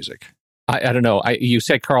xylophone music. I don't know. You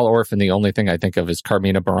said Carl Orff, and the only thing I think of is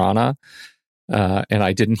Carmina Burana. And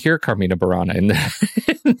I didn't hear Carmina Burana in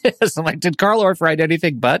this. I'm like, did Carl Orff write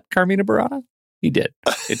anything but Carmina Burana? He did.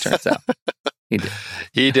 It turns out.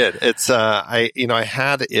 He did. It's I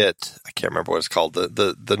had it. I can't remember what it's called.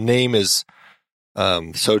 The name is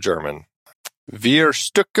so German. Wir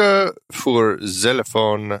Stücke für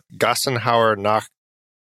Xylophon Gassenhauer nach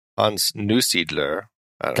Hans Neusiedler.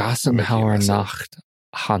 Gassenhauer nach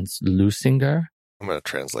Hans Lusinger. I'm going to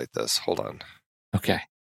translate this. Hold on. Okay.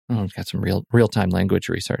 Oh, we've got some real-time language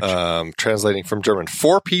research. Translating from German.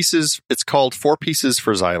 4 pieces. It's called 4 Pieces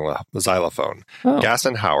for Xylophone. Oh.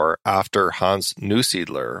 Gassenhauer after Hans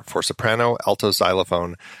Neusiedler for soprano, alto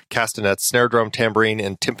xylophone, castanet, snare drum, tambourine,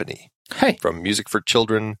 and timpani. Hey. From Music for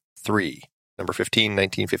Children 3, number 15,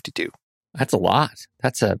 1952. That's a lot.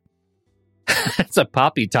 That's a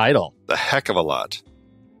poppy title. The heck of a lot.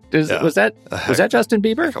 Was that Justin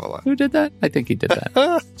Bieber? Heck of a lot. Who did that? I think he did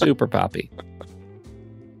that. Super poppy.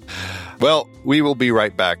 Well, we will be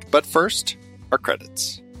right back. But first, our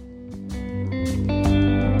credits.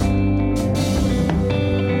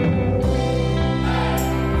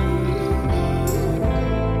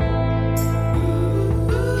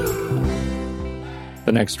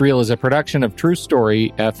 The Next Reel is a production of True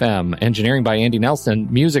Story FM. Engineering by Andy Nelson.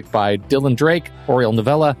 Music by Dylan Drake, Oriel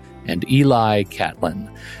Novella, and Eli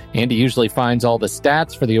Catlin. Andy usually finds all the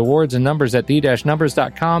stats for the awards and numbers at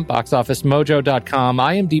the-numbers.com, boxofficemojo.com,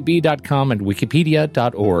 imdb.com, and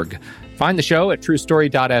wikipedia.org. Find the show at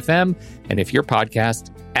truestory.fm, and if your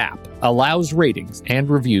podcast app allows ratings and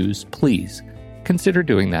reviews, please consider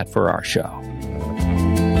doing that for our show.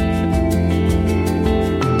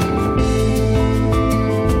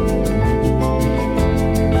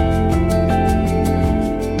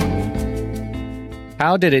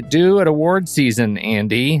 How did it do at award season,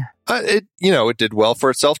 Andy? It did well for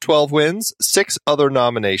itself. 12 wins, 6 other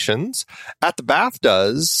nominations. At the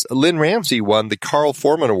BAFTAs, Lynn Ramsey won the Carl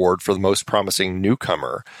Foreman Award for the most promising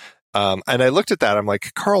newcomer. And I looked at that. I'm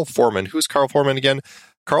like, Carl Foreman? Who's Carl Foreman again?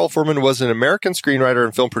 Carl Foreman was an American screenwriter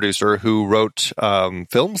and film producer who wrote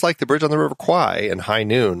films like The Bridge on the River Kwai and High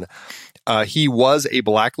Noon. He was a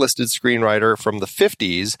blacklisted screenwriter from the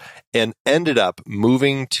 50s and ended up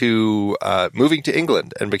moving to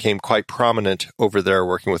England and became quite prominent over there,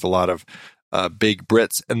 working with a lot of big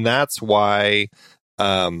Brits. And that's why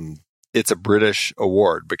it's a British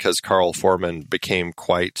award, because Carl Foreman became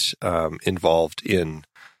quite involved in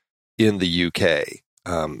the UK.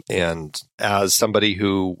 And as somebody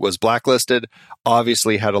who was blacklisted,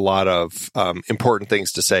 obviously had a lot of important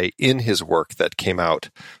things to say in his work that came out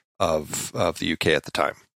of the UK at the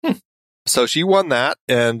time. So she won that,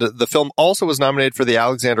 and the film also was nominated for the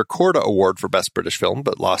Alexander Korda Award for Best British Film,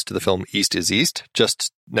 but lost to the film East is East.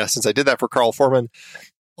 Just since I did that for Carl Foreman,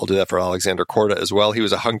 I'll do that for Alexander Korda as well. He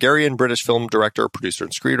was a Hungarian-British film director, producer,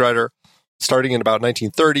 and screenwriter. Starting in about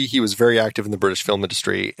 1930, he was very active in the British film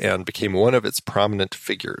industry and became one of its prominent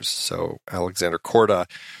figures. So Alexander Korda.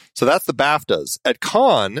 So that's the BAFTAs. At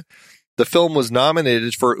Cannes, the film was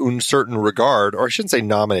nominated for Un Certain Regard, or I shouldn't say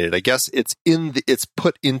nominated. I guess it's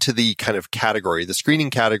put into the kind of category, the screening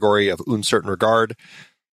category of Un Certain Regard.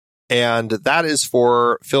 And that is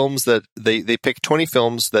for films that they pick 20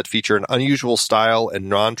 films that feature an unusual style and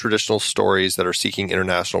non-traditional stories that are seeking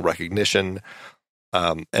international recognition.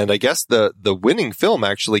 And I guess the winning film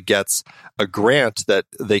actually gets a grant that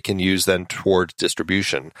they can use then toward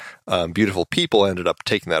distribution. Beautiful People ended up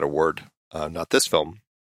taking that award, not this film,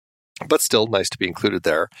 but still nice to be included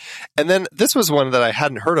there. And then this was one that I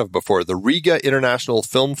hadn't heard of before, the Riga International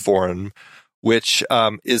Film Forum, which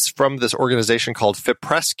is from this organization called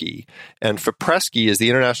FIPRESCI. And FIPRESCI is the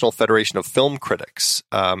International Federation of Film Critics.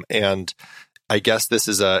 And I guess this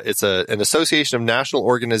is an association of national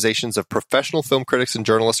organizations of professional film critics and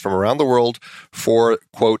journalists from around the world for,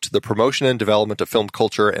 quote, the promotion and development of film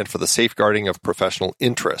culture and for the safeguarding of professional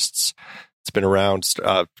interests. It's been around,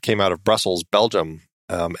 came out of Brussels, Belgium,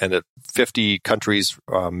 and 50 countries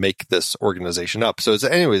make this organization up. So it's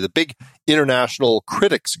anyway, the big international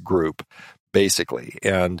critics group, basically.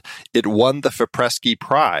 And it won the FIPRESCI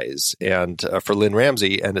Prize and for Lynn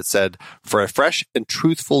Ramsey, and it said, for a fresh and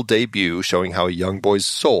truthful debut showing how a young boy's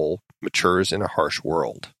soul matures in a harsh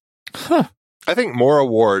world. Huh. I think more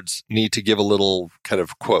awards need to give a little kind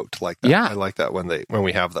of quote like that. Yeah. I like that when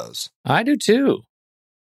we have those. I do too.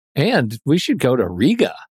 And we should go to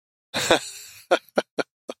Riga.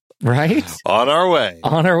 Right? On our way.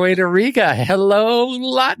 On our way to Riga. Hello,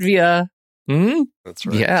 Latvia. That's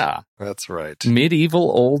right. Yeah. That's right.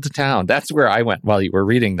 Medieval old town. That's where I went while you were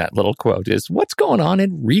reading that little quote is, what's going on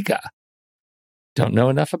in Riga? Don't know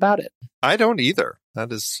enough about it. I don't either.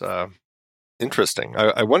 That is interesting.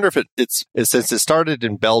 I wonder if it's since it started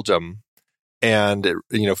in Belgium and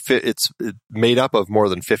it's made up of more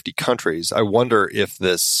than 50 countries. I wonder if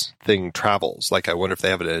this thing travels. Like, I wonder if they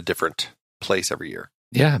have it in a different place every year.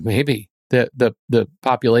 Yeah, maybe. The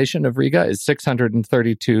population of Riga is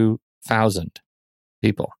 632,000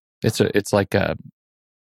 people. It's like a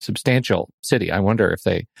substantial city. I wonder if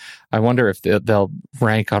they'll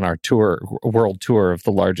rank on our world tour of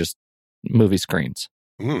the largest movie screens.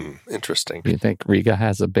 Interesting. Do you think Riga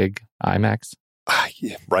has a big IMAX?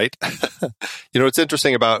 Yeah, right. What's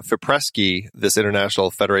interesting about FIPRESCI, this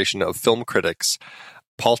International Federation of Film Critics,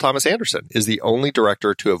 Paul Thomas Anderson is the only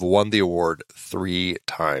director to have won the award 3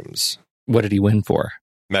 times. What did he win for?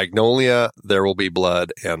 Magnolia, There Will Be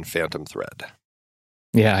Blood, and Phantom Thread.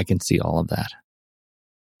 Yeah, I can see all of that.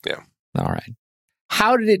 Yeah. All right.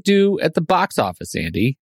 How did it do at the box office,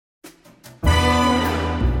 Andy?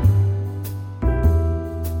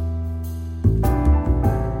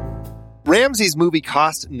 Ramsey's movie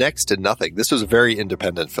cost next to nothing. This was a very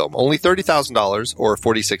independent film. Only $30,000 or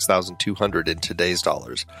 $46,200 in today's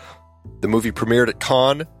dollars. The movie premiered at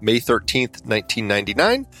Cannes May 13th,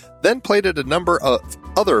 1999, then played at a number of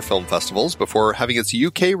other film festivals before having its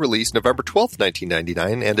UK release November 12th,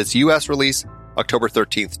 1999, and its US release October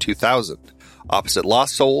 13th, 2000. Opposite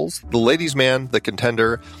Lost Souls, The Ladies' Man, The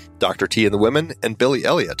Contender, Dr. T and the Women, and Billy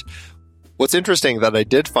Elliot. What's interesting that I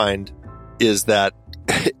did find is that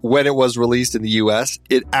when it was released in the US,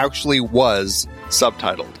 it actually was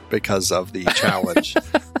subtitled because of the challenge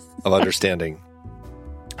of understanding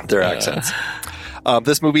their accents.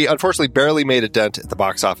 This movie, unfortunately, barely made a dent at the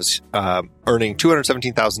box office, earning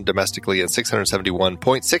 $217,000 domestically and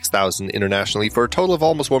 $671,600 internationally for a total of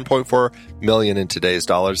almost $1.4 million in today's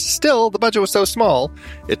dollars. Still, the budget was so small,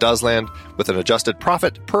 it does land with an adjusted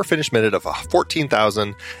profit per finished minute of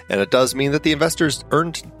 $14,000, and it does mean that the investors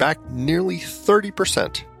earned back nearly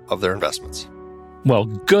 30% of their investments. Well,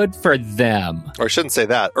 good for them. Or I shouldn't say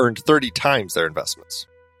that, earned 30 times their investments.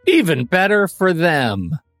 Even better for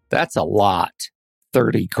them. That's a lot.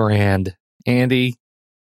 30 grand. Andy,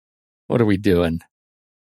 what are we doing?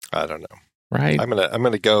 I don't know. Right? I'm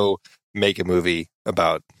gonna go make a movie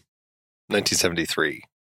about 1973.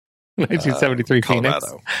 1973 Phoenix.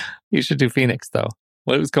 Colorado. You should do Phoenix, though.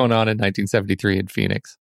 What was going on in 1973 in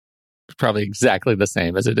Phoenix? It's probably exactly the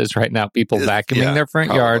same as it is right now. People vacuuming their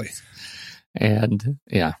front yards. And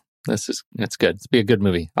yeah, It's good. It's be a good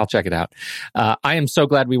movie. I'll check it out. I am so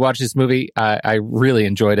glad we watched this movie. I really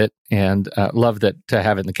enjoyed it and love that to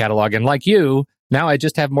have it in the catalog. And like you, now I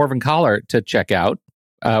just have Morven Collar to check out.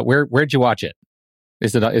 Where'd you watch it?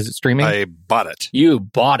 Is it streaming? I bought it. You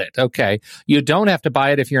bought it. Okay. You don't have to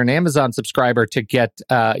buy it if you're an Amazon subscriber to get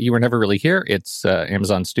You Were Never Really Here. It's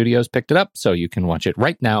Amazon Studios picked it up, so you can watch it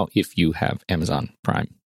right now if you have Amazon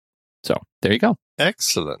Prime. So there you go.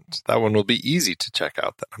 Excellent. That one will be easy to check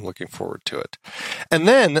out. I'm looking forward to it. And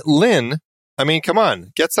then, Lynn, I mean, come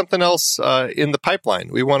on, get something else in the pipeline.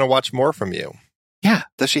 We want to watch more from you. Yeah.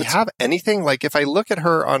 Does she have anything? Like, if I look at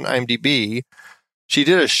her on IMDb, she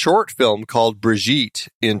did a short film called Brigitte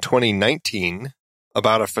in 2019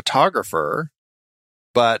 about a photographer,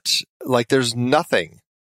 but like, there's nothing.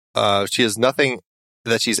 She has nothing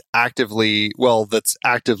that she's that's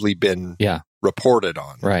actively been reported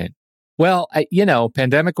on. Right. Well,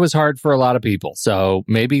 pandemic was hard for a lot of people, so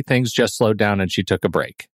maybe things just slowed down and she took a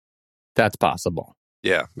break. That's possible.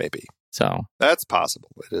 Yeah, maybe. So that's possible.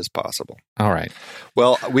 It is possible. All right.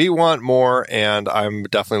 Well, we want more, and I'm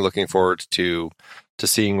definitely looking forward to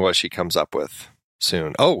seeing what she comes up with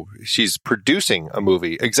soon. Oh, she's producing a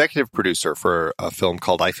movie, executive producer for a film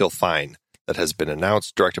called I Feel Fine that has been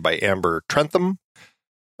announced, directed by Amber Trentham.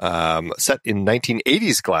 Set in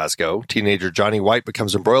 1980s Glasgow, teenager Johnny White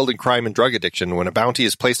becomes embroiled in crime and drug addiction. When a bounty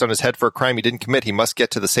is placed on his head for a crime he didn't commit, he must get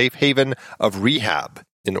to the safe haven of rehab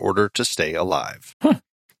in order to stay alive. Huh.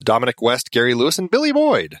 Dominic West, Gary Lewis, and Billy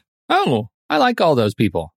Boyd. Oh, I like all those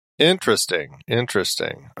people. Interesting.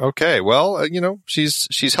 Okay, well,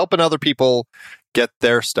 she's helping other people get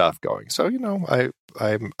their stuff going. So,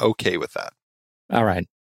 I'm okay with that. All right.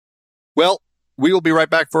 Well, we will be right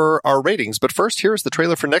back for our ratings, but first, here's the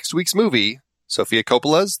trailer for next week's movie, Sofia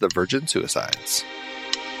Coppola's The Virgin Suicides.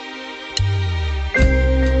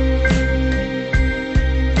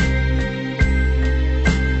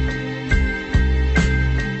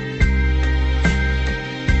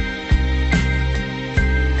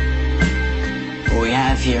 What we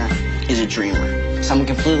have here is a dreamer, someone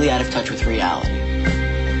completely out of touch with reality.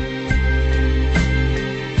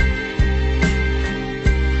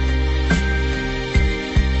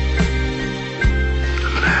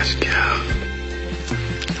 Let's go.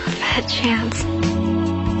 Bad chance.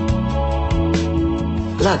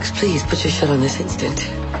 Lux, please put your shut on this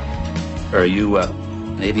instant. Are you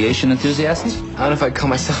an aviation enthusiast? I don't know if I'd call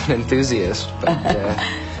myself an enthusiast, but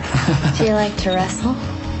Do you like to wrestle?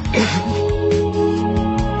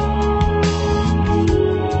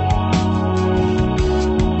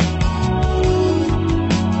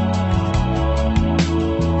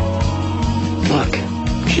 Look,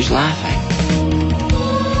 she's laughing.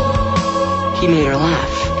 He made her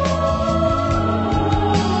laugh.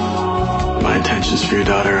 My intentions for your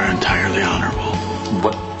daughter are entirely honorable.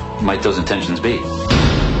 What might those intentions be?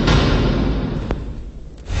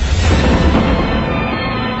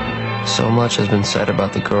 So much has been said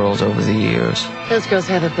about the girls over the years, Those girls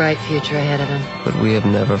have a bright future ahead of them. but we have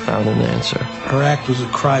never found an answer. Her act was a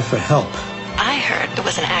cry for help. I heard it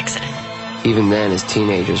was an accident. Even then, as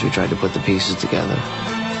teenagers, we tried to put the pieces together.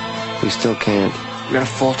 We still can't. We got a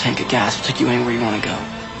full tank of gas. We'll take you anywhere you want to go.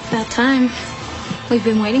 About time. We've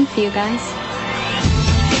been waiting for you guys.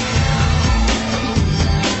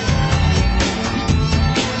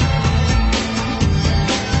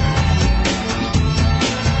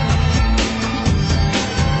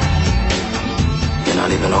 You're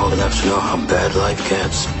not even old enough to know how bad life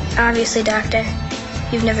gets. Obviously, Doctor.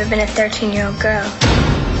 You've never been a 13-year-old girl.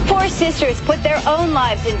 Four sisters put their own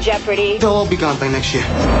lives in jeopardy. They'll all be gone by next year.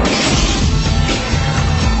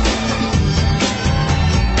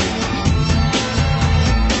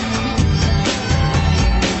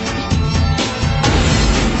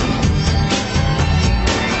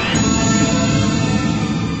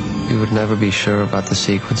 We would never be sure about the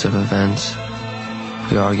sequence of events.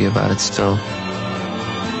 We argue about it still.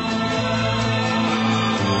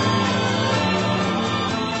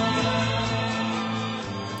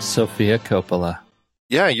 Sofia Coppola.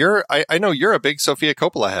 Yeah, I know you're a big Sofia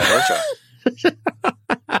Coppola head, aren't you?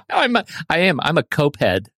 I am. I'm a cope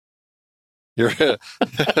head.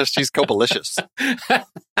 She's Copalicious.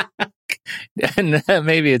 And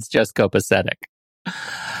maybe it's just copacetic.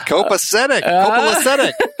 Copacetic.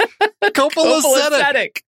 Copalacetic.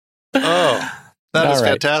 Copalacetic. Oh, that is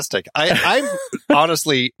fantastic. I'm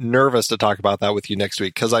honestly nervous to talk about that with you next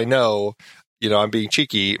week because I know, I'm being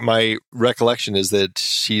cheeky. My recollection is that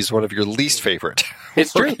she's one of your least favorite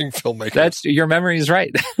it's true. filmmakers. Your memory is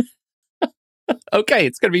right. Okay,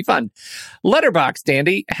 it's going to be fun. Letterboxd,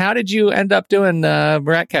 Andy. How did you end up doing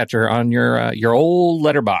Ratcatcher on your old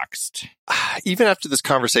Letterboxd? Even after this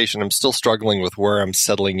conversation, I'm still struggling with where I'm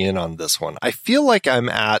settling in on this one. I feel like I'm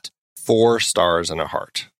at 4 stars and a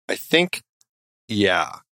heart. I think,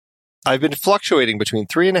 yeah. I've been fluctuating between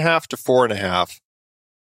 3.5 to 4.5.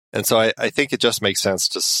 And so I think it just makes sense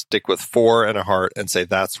to stick with 4 and a heart and say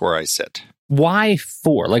that's where I sit. Why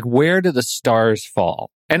 4? Like, where do the stars fall?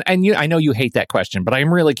 And I know you hate that question, but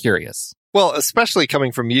I'm really curious. Well, especially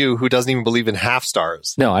coming from you, who doesn't even believe in half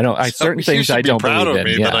stars. No, I don't. Certain things I don't believe in. You should be proud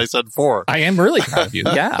of me that I said 4. I am really proud of you.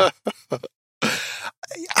 Yeah.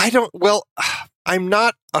 I'm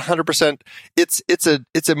not 100%.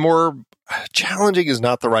 It's a more challenging is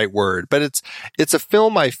not the right word, but it's a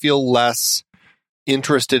film I feel less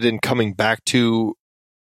interested in coming back to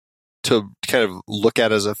kind of look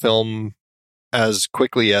at as a film as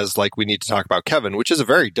quickly as like we need to talk about Kevin, which is a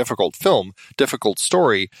very difficult film, difficult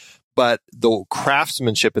story, but the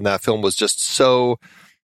craftsmanship in that film was just so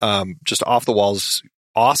just off the walls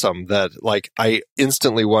awesome that like I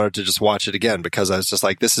instantly wanted to just watch it again because I was just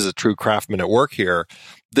like, this is a true craftsman at work here.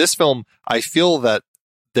 This film, I feel that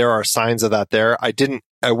there are signs of that there.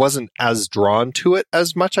 I wasn't as drawn to it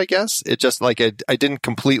as much, I guess. It just like I didn't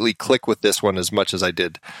completely click with this one as much as I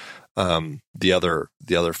did the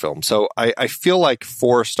other film. So I feel like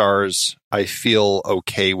 4 stars. I feel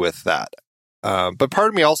okay with that. But part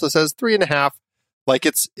of me also says 3.5. Like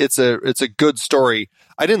it's a good story.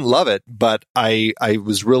 I didn't love it, but I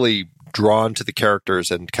was really drawn to the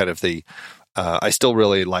characters and kind of I still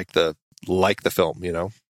really like the film, you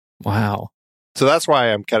know? Wow. So that's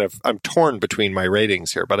why I'm torn between my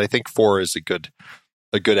ratings here, but I think 4 is a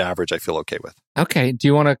good average I feel okay with. Okay. Do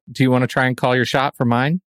you want to try and call your shot for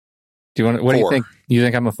mine? What 4. Do you think? You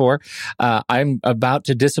think I'm a 4? I'm about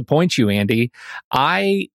to disappoint you, Andy.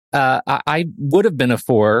 I would have been a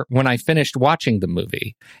 4 when I finished watching the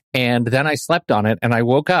movie. And then I slept on it and I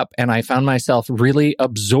woke up and I found myself really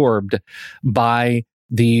absorbed by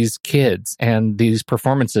these kids and these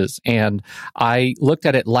performances. And I looked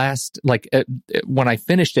at it when I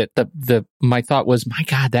finished it, my thought was, my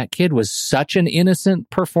God, that kid was such an innocent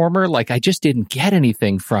performer. Like I just didn't get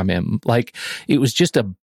anything from him. Like it was just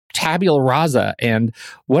a tabula rasa. And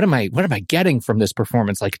what am I getting from this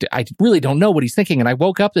performance? Like, I really don't know what he's thinking. And I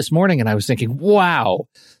woke up this morning and I was thinking, wow,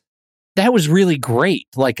 that was really great.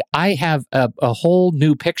 Like I have a whole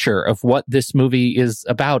new picture of what this movie is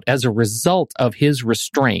about as a result of his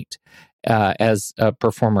restraint as a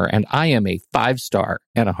performer. And I am a 5 star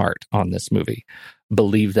and a heart on this movie.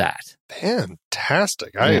 Believe that.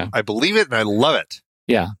 Fantastic. I believe it and I love it.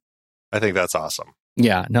 Yeah. I think that's awesome.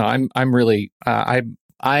 Yeah. No, I'm really, I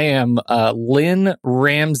am Lynn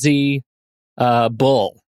Ramsey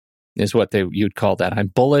bull is what you'd call that. I'm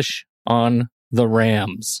bullish on the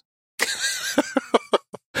Rams.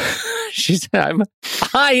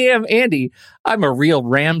 I am Andy. I'm a real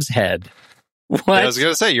Rams head. What? Yeah, I was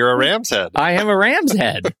going to say, you're a Rams head. I am a Rams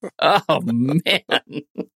head. Oh, man.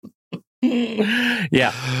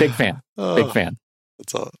 Yeah, big fan. Big fan.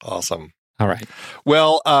 That's awesome. All right.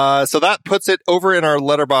 Well, so that puts it over in our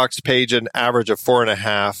Letterboxd page, an average of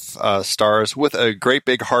 4.5 stars with a great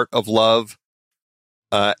big heart of love.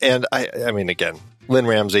 And I mean, again, Lynn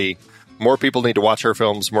Ramsey, more people need to watch her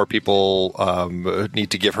films. More people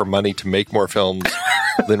need to give her money to make more films.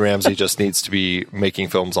 Lynn Ramsey just needs to be making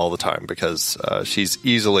films all the time because she's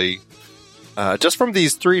easily, just from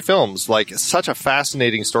these 3 films, like such a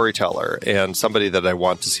fascinating storyteller and somebody that I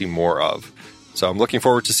want to see more of. So I'm looking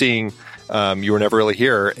forward to seeing You Were Never Really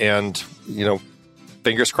Here, and,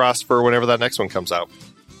 fingers crossed for whenever that next one comes out.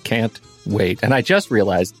 Can't wait. And I just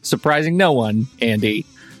realized, surprising no one, Andy,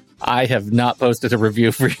 I have not posted a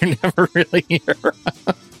review for You Never Really Here.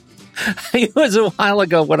 It was a while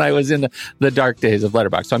ago when I was in the dark days of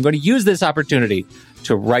Letterboxd. So I'm going to use this opportunity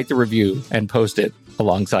to write the review and post it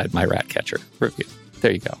alongside my Ratcatcher review.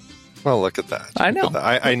 There you go. Well, look at that. I know.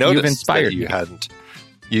 I noticed that you hadn't.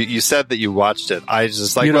 You said that you watched it. I was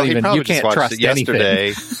just like, he probably just watched it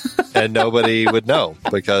yesterday, and nobody would know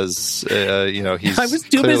because, he's I was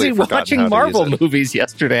too busy watching Marvel movies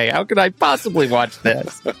yesterday. How could I possibly watch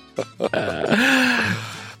this?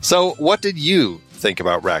 So, what did you think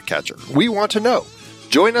about Ratcatcher? We want to know.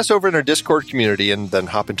 Join us over in our Discord community and then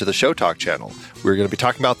hop into the Show Talk channel. We're going to be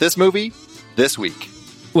talking about this movie this week.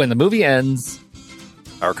 When the movie ends,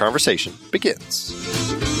 our conversation begins.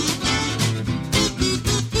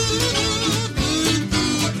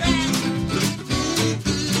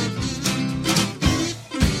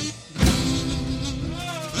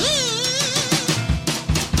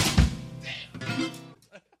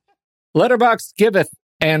 Letterboxd giveth,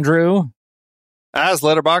 Andrew. As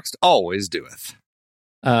Letterboxd always doeth.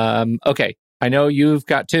 Okay, I know you've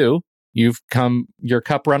got two. Your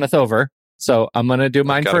cup runneth over. So I'm going to do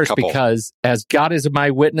mine first because as God is my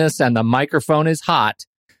witness and the microphone is hot,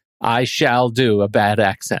 I shall do a bad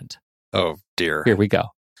accent. Oh, dear. Here we go.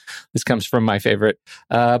 This comes from my favorite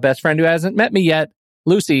best friend who hasn't met me yet,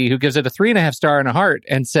 Lucy, who gives it a 3.5 star and a heart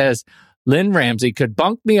and says, Lynn Ramsey could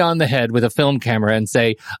bonk me on the head with a film camera and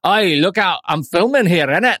say, "Hey, look out, I'm filming here,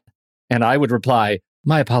 innit?" And I would reply,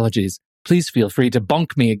 "My apologies. Please feel free to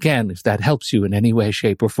bonk me again if that helps you in any way,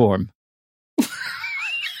 shape, or form."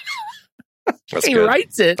 He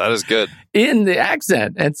writes it. That is good. In the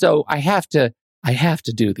accent. And so I have to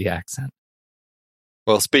do the accent.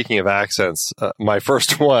 Well, speaking of accents, my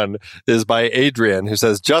first one is by Adrian, who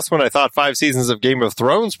says, "Just when I thought 5 seasons of Game of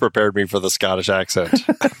Thrones prepared me for the Scottish accent."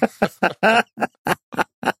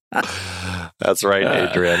 That's right,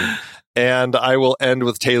 Adrian. And I will end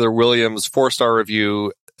with Taylor Williams' 4-star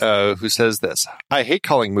review, who says this: "I hate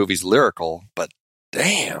calling movies lyrical, but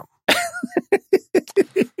damn."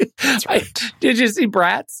 That's right. Did you see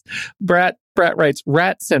Brat's? Brat writes,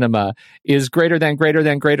 "Rat cinema is greater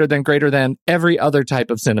than every other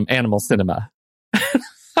type of animal cinema."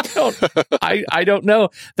 I don't know.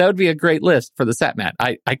 That would be a great list for the Satmat.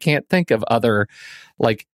 I can't think of other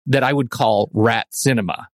that I would call rat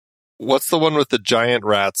cinema. What's the one with the giant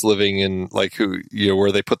rats living in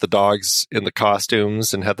where they put the dogs in the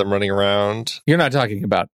costumes and had them running around? You're not talking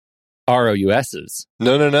about ROUSs.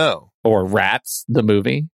 No. Or Rats, the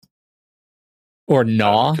movie. Or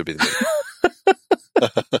Gnaw. Could be the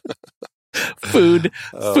movie.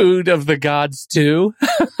 Food of the Gods 2.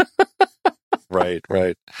 Right.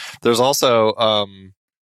 There's also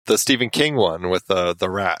the Stephen King one with the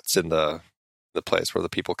rats in the place where the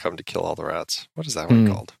people come to kill all the rats. What is that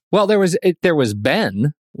one called? Well, there was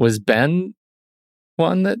Ben. Was Ben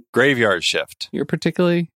one that Graveyard Shift? You're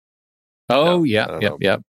particularly. Oh, no,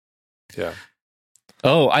 yep. Yeah.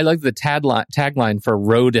 Oh, I like the tagline for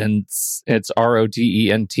rodents. It's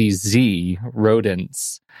RODENTZ,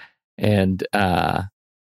 rodents. And the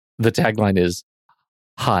tagline is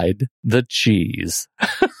 "Hide the cheese."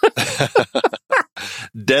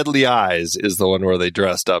 Deadly Eyes is the one where they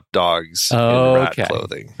dressed up dogs in rat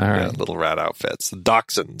clothing. All right. Little rat outfits.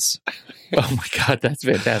 Dachshunds. Oh my God, that's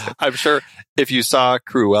fantastic. I'm sure if you saw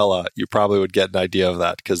Cruella, you probably would get an idea of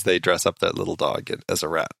that because they dress up that little dog as a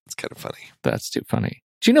rat. It's kind of funny. That's too funny.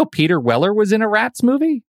 Do you know Peter Weller was in a Rats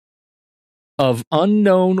movie? Of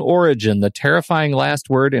unknown origin, the terrifying last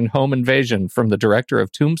word in Home Invasion from the director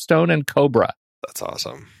of Tombstone and Cobra. That's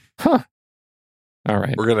awesome. Huh. All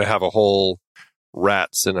right. We're going to have a whole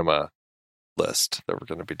rat cinema list that we're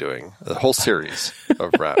going to be doing. A whole series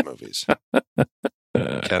of rat movies.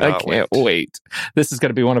 I can't wait. This is going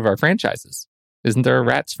to be one of our franchises. Isn't there a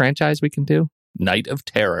Rats franchise we can do? Night of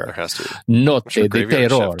Terror. There has to be. Notte di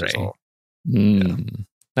Terrore.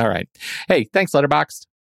 All right. Hey, thanks, Letterboxd.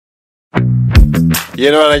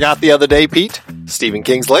 You know what I got the other day, Pete? Stephen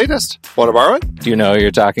King's latest. Want to borrow it? Do you know who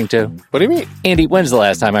you're talking to? What do you mean? Andy, when's the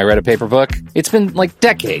last time I read a paper book? It's been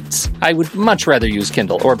decades. I would much rather use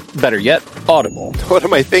Kindle, or better yet, Audible. What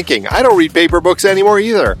am I thinking? I don't read paper books anymore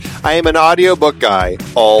either. I am an audiobook guy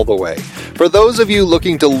all the way. For those of you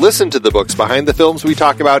looking to listen to the books behind the films we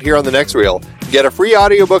talk about here on The Next Reel, get a free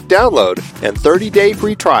audiobook download and 30-day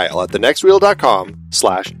free trial at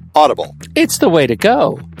thenextreel.com/audible. It's the way to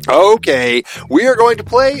go. Okay, we are going to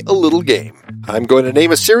play a little game. I'm going to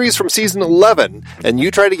name a series from season 11, and you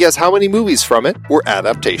try to guess how many movies from it were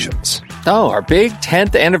adaptations. Oh, our big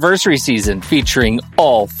 10th anniversary season featuring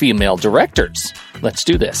all female directors. Let's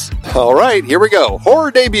do this. All right, here we go. Horror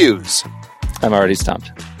debuts. I'm already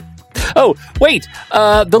stumped. Oh, wait,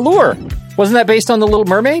 The Lure. Wasn't that based on The Little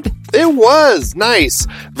Mermaid? It was. Nice.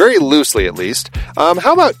 Very loosely, at least.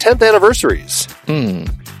 How about 10th anniversaries?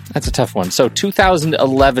 That's a tough one. So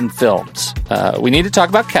 2011 films. We need to talk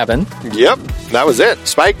about Kevin. Yep, that was it.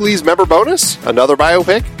 Spike Lee's member bonus. Another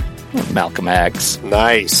biopic. Malcolm X.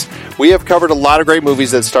 Nice. We have covered a lot of great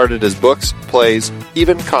movies that started as books, plays,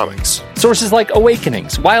 even comics. Sources like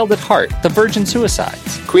Awakenings, Wild at Heart, The Virgin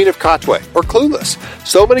Suicides, Queen of Katwe, or Clueless.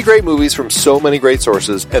 So many great movies from so many great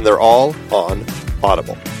sources, and they're all on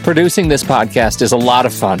Audible. Producing this podcast is a lot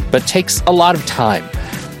of fun, but takes a lot of time.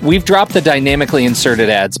 We've dropped the dynamically inserted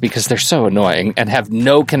ads because they're so annoying and have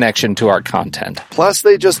no connection to our content. Plus,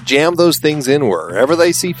 they just jam those things in wherever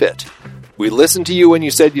they see fit. We listened to you when you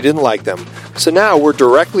said you didn't like them, so now we're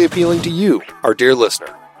directly appealing to you, our dear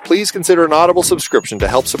listener. Please consider an Audible subscription to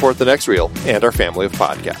help support The Next Reel and our family of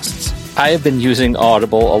podcasts. I have been using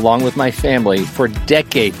Audible along with my family for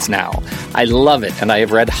decades now. I love it, and I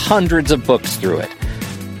have read hundreds of books through it.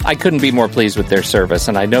 I couldn't be more pleased with their service,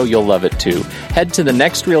 and I know you'll love it too. Head to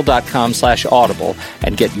thenextreel.com/audible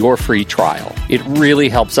and get your free trial. It really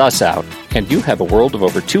helps us out, and you have a world of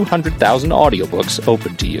over 200,000 audiobooks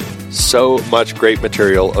open to you. So much great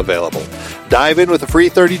material available. Dive in with a free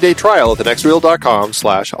 30-day trial at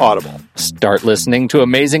thenextreel.com/audible. Start listening to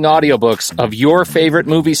amazing audiobooks of your favorite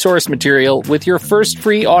movie source material with your first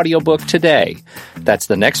free audiobook today. That's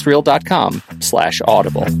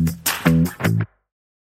thenextreel.com/audible.